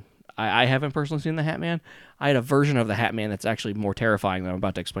Hat Man. I haven't personally seen the Hat Man. I had a version of the Hat Man that's actually more terrifying that I'm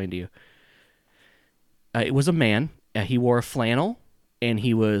about to explain to you. It was a man. He wore a flannel, and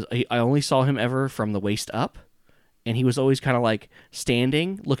I only saw him ever from the waist up, and he was always kind of like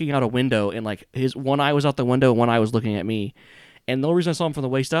standing, looking out a window, and like his one eye was out the window, and one eye was looking at me. And the only reason I saw him from the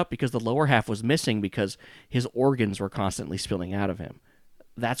waist up because the lower half was missing because his organs were constantly spilling out of him.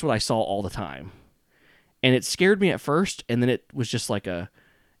 That's what I saw all the time. And it scared me at first, and then it was just like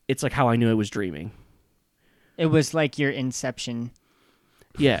it's like how I knew I was dreaming. It was like your Inception.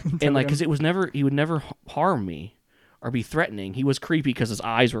 Yeah, and like because he would never harm me or be threatening. He was creepy because his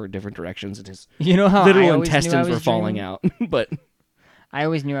eyes were in different directions and his You know how I little always knew I intestines was were falling dreaming? out. But I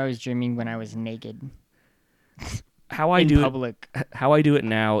always knew I was dreaming when I was naked how I in do public. how I do it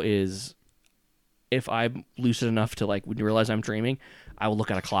now is if I'm lucid enough to like when you realize I'm dreaming, I will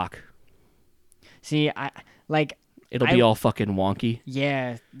look at a clock. See, It'll be all fucking wonky.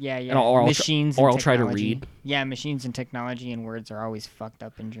 Yeah. And or machines I'll and try to technology. read. Yeah, machines and technology and words are always fucked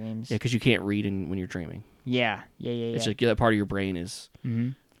up in dreams. Yeah, because you can't read when you're dreaming. Yeah. It's like that part of your brain is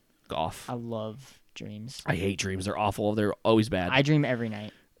off. I love dreams. I hate dreams. They're awful. They're always bad. I dream every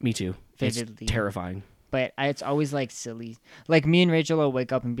night, Me too. vividly. It's terrifying. But it's always like silly. Like me and Rachel will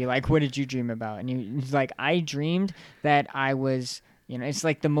wake up and be like, "What did you dream about?" And he's like, "I dreamed that I was." It's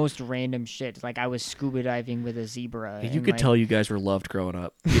like the most random shit. Like I was scuba diving with a zebra. You could tell you guys were loved growing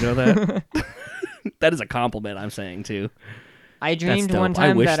up. You know that? That is a compliment I'm saying, too. I dreamed dope. one I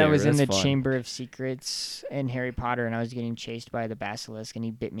time wish that I they were. was in the That's fun. Chamber of Secrets in Harry Potter and I was getting chased by the basilisk and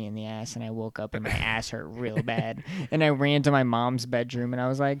he bit me in the ass and I woke up and my ass hurt real bad. And I ran to my mom's bedroom and I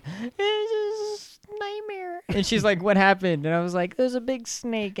was like, "It's a nightmare." And she's like, "What happened?" And I was like, "There's a big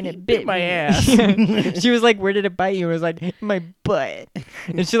snake and it bit my me." ass. She was like, "Where did it bite you?" I was like, "My butt."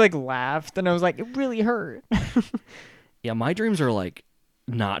 And she like laughed and I was like, "It really hurt." Yeah, my dreams are like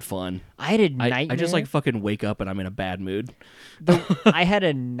not fun. I had a nightmare. I just like fucking wake up and I'm in a bad mood. I had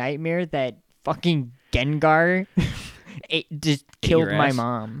a nightmare that fucking Gengar just killed your my ass?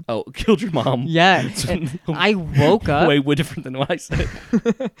 mom. Oh, killed your mom. Yeah, and I woke up. Way different than what I said.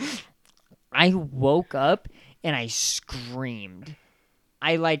 I woke up and I screamed.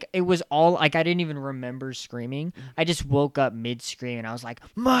 It was all like I didn't even remember screaming. I just woke up mid scream and I was like,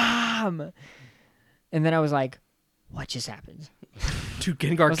 "Mom!" And then I was like, "What just happened?" Dude,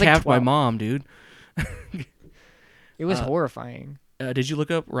 Gengar was like capped my 12. mom, dude. It was horrifying. Did you look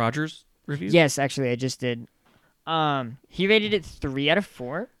up Roger's review? Yes, actually, I just did. He rated it 3 out of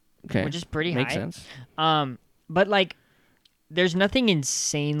 4, Okay. which is pretty Makes high. sense. But like, there's nothing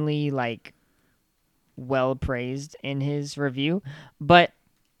insanely like well praised in his review, but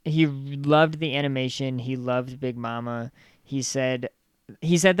he loved the animation. He loved Big Mama. He said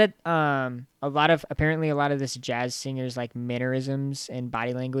that a lot of this jazz singer's like mannerisms and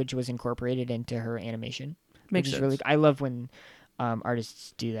body language was incorporated into her animation. Makes which is sense. really. I love when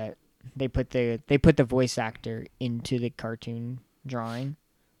artists do that. They put the voice actor into the cartoon drawing.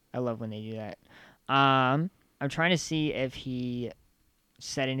 I love when they do that. I'm trying to see if he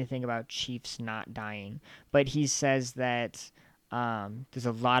said anything about Chiefs not dying, but he says that there's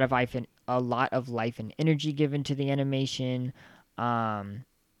a lot of life and energy given to the animation.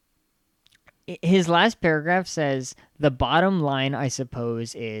 His last paragraph says, "The bottom line, I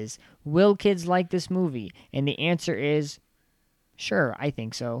suppose, is, will kids like this movie?" And the answer is, sure, I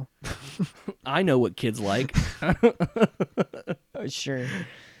think so. I know what kids like. Oh, sure.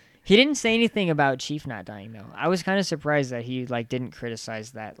 He didn't say anything about Chief not dying, though. I was kind of surprised that he didn't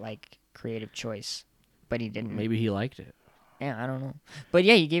criticize that creative choice, but he didn't. Maybe he liked it. Yeah, I don't know. But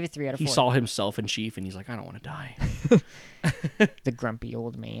yeah, he gave it 3 out of 4. He saw himself in Chief and he's like, I don't want to die. The grumpy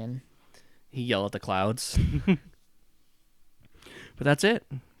old man. He yelled at the clouds. But that's it.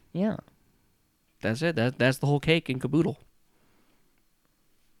 Yeah. That's it. That's the whole cake and caboodle.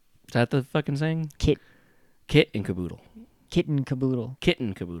 Is that the fucking saying? Kit and caboodle. Kitten caboodle.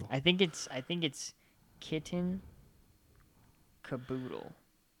 Kitten caboodle. I think it's kitten caboodle.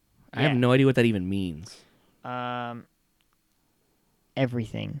 I have no idea what that even means.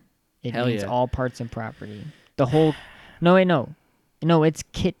 Everything. It Hell means yeah. all parts and property. The whole. No, wait, no. No, it's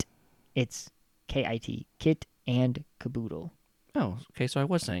kit. It's KIT. Kit and caboodle. Oh, okay, so I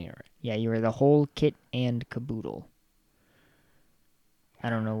was saying it right. Yeah, you were the whole kit and caboodle. I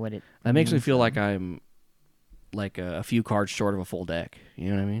don't know what it. That makes me means, feel though. like I'm like a few cards short of a full deck. You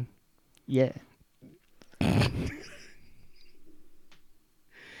know what I mean? Yeah.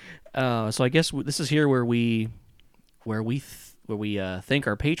 So I guess this is here where we thank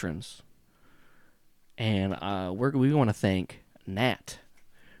our patrons, and we want to thank Nat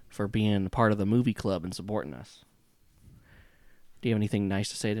for being part of the movie club and supporting us. Do you have anything nice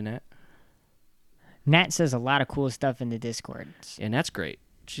to say to Nat? Nat says a lot of cool stuff in the Discord. And that's great.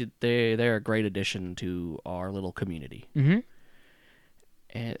 They're a great addition to our little community. Mm-hmm.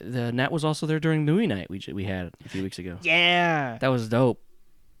 And Nat was also there during the movie night we had a few weeks ago. Yeah. That was dope.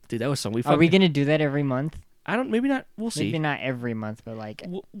 Dude, that was something. Are we going to do that every month? Maybe not. We'll see. Maybe not every month, but like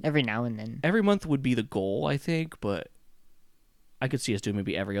every now and then. Every month would be the goal, I think, but I could see us doing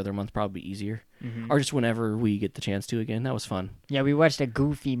maybe every other month, probably easier. Mm-hmm. Or just whenever we get the chance to again. That was fun. Yeah, we watched a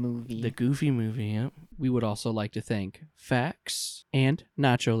Goofy movie. The Goofy movie, yeah. We would also like to thank Fax and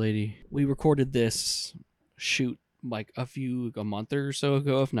Nacho Lady. We recorded this shoot like a month or so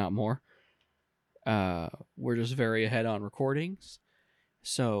ago, if not more. We're just very ahead on recordings.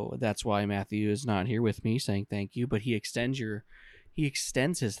 So that's why Matthew is not here with me saying thank you, but he extends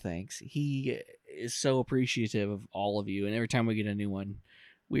his thanks. He is so appreciative of all of you, and every time we get a new one,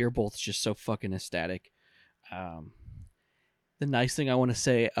 we are both just so fucking ecstatic. The nice thing I want to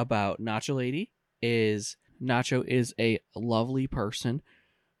say about Nacho Lady is Nacho is a lovely person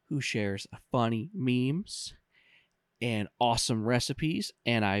who shares funny memes and awesome recipes,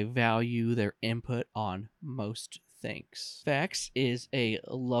 and I value their input on most things. Fax is a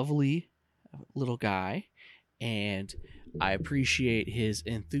lovely little guy, and I appreciate his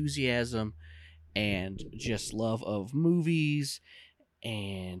enthusiasm and just love of movies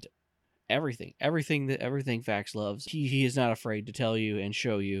and everything Fax loves. He is not afraid to tell you and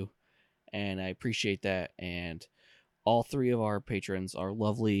show you, and I appreciate that. And all three of our patrons are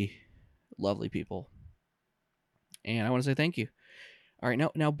lovely people, and I want to say thank you. All right,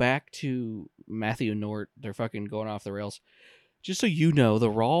 now back to Matthew and Nort. They're fucking going off the rails. Just so you know, the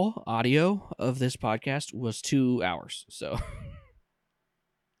raw audio of this podcast was 2 hours, so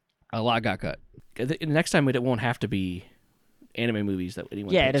a lot got cut. Next time it won't have to be anime movies that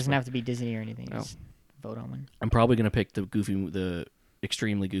anyone. Yeah, it doesn't have to be Disney or anything. No. Just vote on one. I'm probably gonna pick the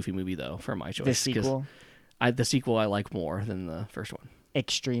extremely goofy movie though for my choice. The sequel. The sequel I like more than the first one.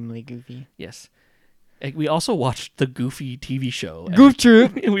 Extremely goofy. Yes. We also watched the Goofy TV show. Goof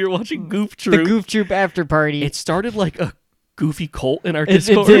Troop. We were watching Goof Troop. The Goof Troop after party. It started like a Goofy cult in our It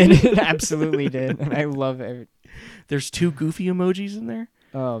Discord. did. It absolutely did. And I love it. There's 2 Goofy emojis in there.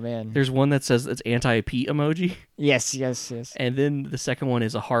 Oh, man. There's one that says it's anti-Pete emoji. Yes. And then the second one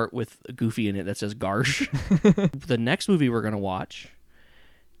is a heart with a Goofy in it that says Garsh. The next movie we're going to watch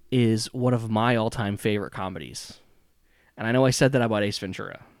is one of my all-time favorite comedies. And I know I said that about Ace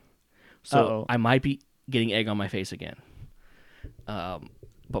Ventura. So Uh-oh. I might be getting egg on my face again. But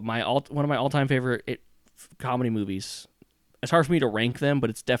one of my all-time favorite comedy movies. It's hard for me to rank them, but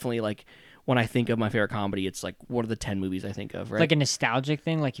it's definitely like when I think of my favorite comedy, it's like one of the 10 movies I think of. Right? Like a nostalgic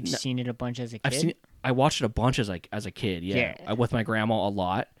thing. Like you've seen it a bunch as a kid. I watched it a bunch as a kid. Yeah. With my grandma a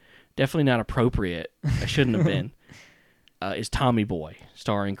lot. Definitely not appropriate. I shouldn't have been. Is Tommy Boy,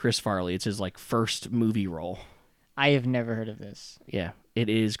 starring Chris Farley. It's his like first movie role. I have never heard of this. Yeah, it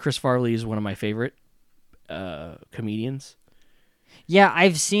is. Chris Farley is one of my favorite comedians. Yeah,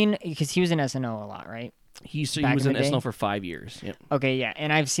 I've seen, because he was in SNL a lot, right? He was in in the day? SNL for 5 years. Yep. Okay, yeah,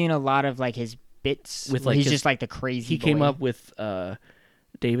 and I've seen a lot of like his bits With, where like, he's his- just like the crazy. He came up with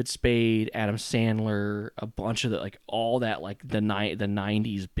David Spade, Adam Sandler, a bunch of all that like the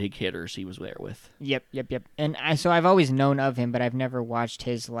 90s big hitters he was there with. Yep. And so I've always known of him, but I've never watched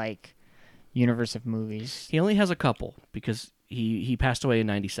his like universe of movies. He only has a couple because he passed away in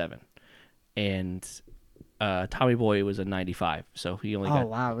 97, and Tommy Boy was in 95, so he only got. Oh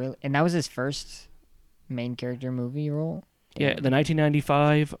wow, really? And that was his first main character movie role? Yeah, the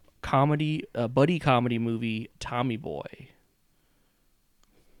 1995 comedy, buddy comedy movie, Tommy Boy.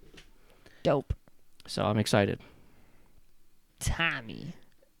 Dope. So I'm excited. Tommy.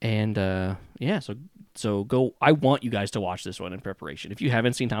 And yeah, so go. I want you guys to watch this one in preparation. If you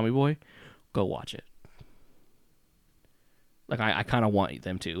haven't seen Tommy Boy, go watch it. Like I kind of want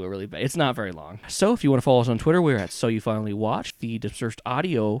them to. Really bad. It's not very long. So if you want to follow us on Twitter, we're at So You Finally Watch, the dispersed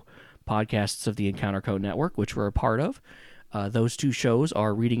audio podcasts of the Encounter Code Network, which we're a part of. Those 2 shows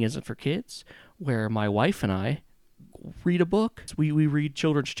are Reading Isn't for Kids, where my wife and I read a book. We read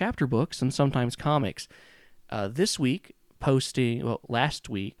children's chapter books and sometimes comics. This week, last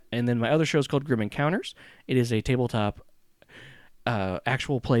week, and then my other show is called Grim Encounters. It is a tabletop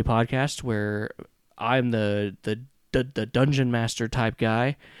actual play podcast where I'm the dungeon master type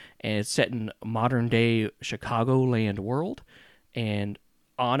guy, and it's set in modern day Chicagoland world. And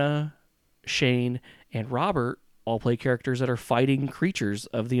Anna, Shane, and Robert all play characters that are fighting creatures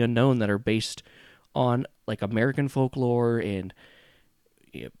of the unknown that are based on like American folklore and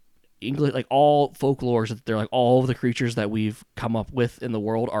English, like all folklores. That they're like all of the creatures that we've come up with in the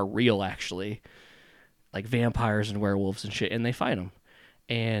world are real, actually, like vampires and werewolves and shit, and they fight them,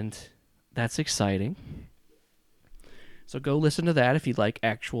 and that's exciting. So go listen to that if you'd like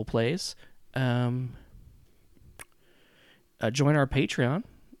actual plays. Join our Patreon.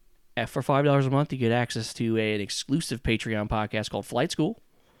 For $5 a month, you get access to an exclusive Patreon podcast called Flight School,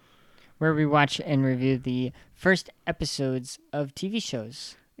 where we watch and review the first episodes of TV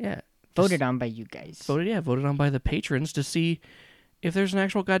shows. Yeah. Voted on by you guys. Voted on by the patrons to see if there's an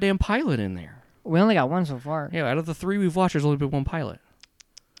actual goddamn pilot in there. We only got one so far. Yeah, out of the 3 we've watched, there's only been one pilot.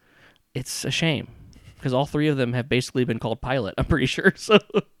 It's a shame, because all 3 of them have basically been called pilot, I'm pretty sure. So,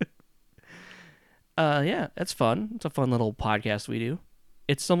 yeah, that's fun. It's a fun little podcast we do.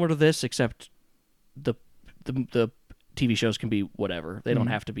 It's similar to this, except the TV shows can be whatever. They don't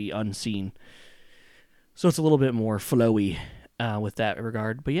have to be unseen. So it's a little bit more flowy with that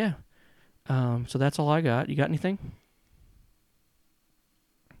regard. But yeah, so that's all I got. You got anything?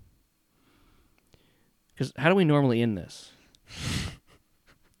 Because how do we normally end this?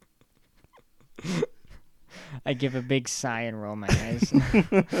 I give a big sigh and roll my eyes.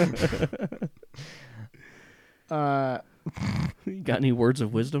 You got any words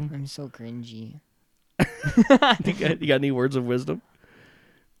of wisdom? I'm so cringy. You got any words of wisdom?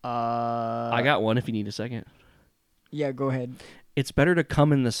 I got one if you need a second. Yeah, go ahead. It's better to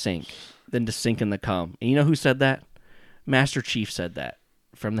come in the sink than to sink in the cum. And you know who said that? Master Chief said that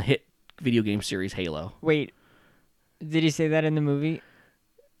from the hit video game series Halo. Wait, did he say that in the movie?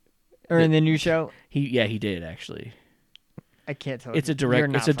 Or in the new show? He did actually. I can't tell. It's a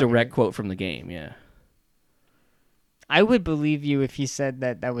direct quote from the game, yeah. I would believe you if he said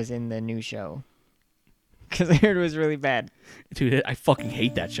that was in the new show. Because I heard it was really bad. Dude, I fucking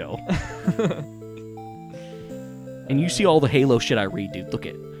hate that show. And you see all the Halo shit I read, dude. Look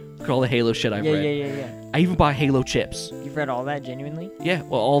at all the Halo shit I've read. Yeah. I even bought Halo chips. You've read all that, genuinely? Yeah,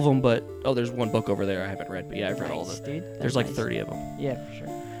 well, all of them, but... Oh, there's one book over there I haven't read, but yeah, I've read all of them. Dude. There's like 30 of them. Yeah, for sure.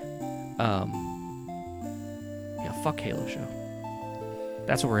 Yeah, fuck Halo show.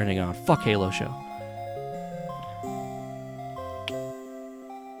 That's what we're ending on. Fuck Halo show.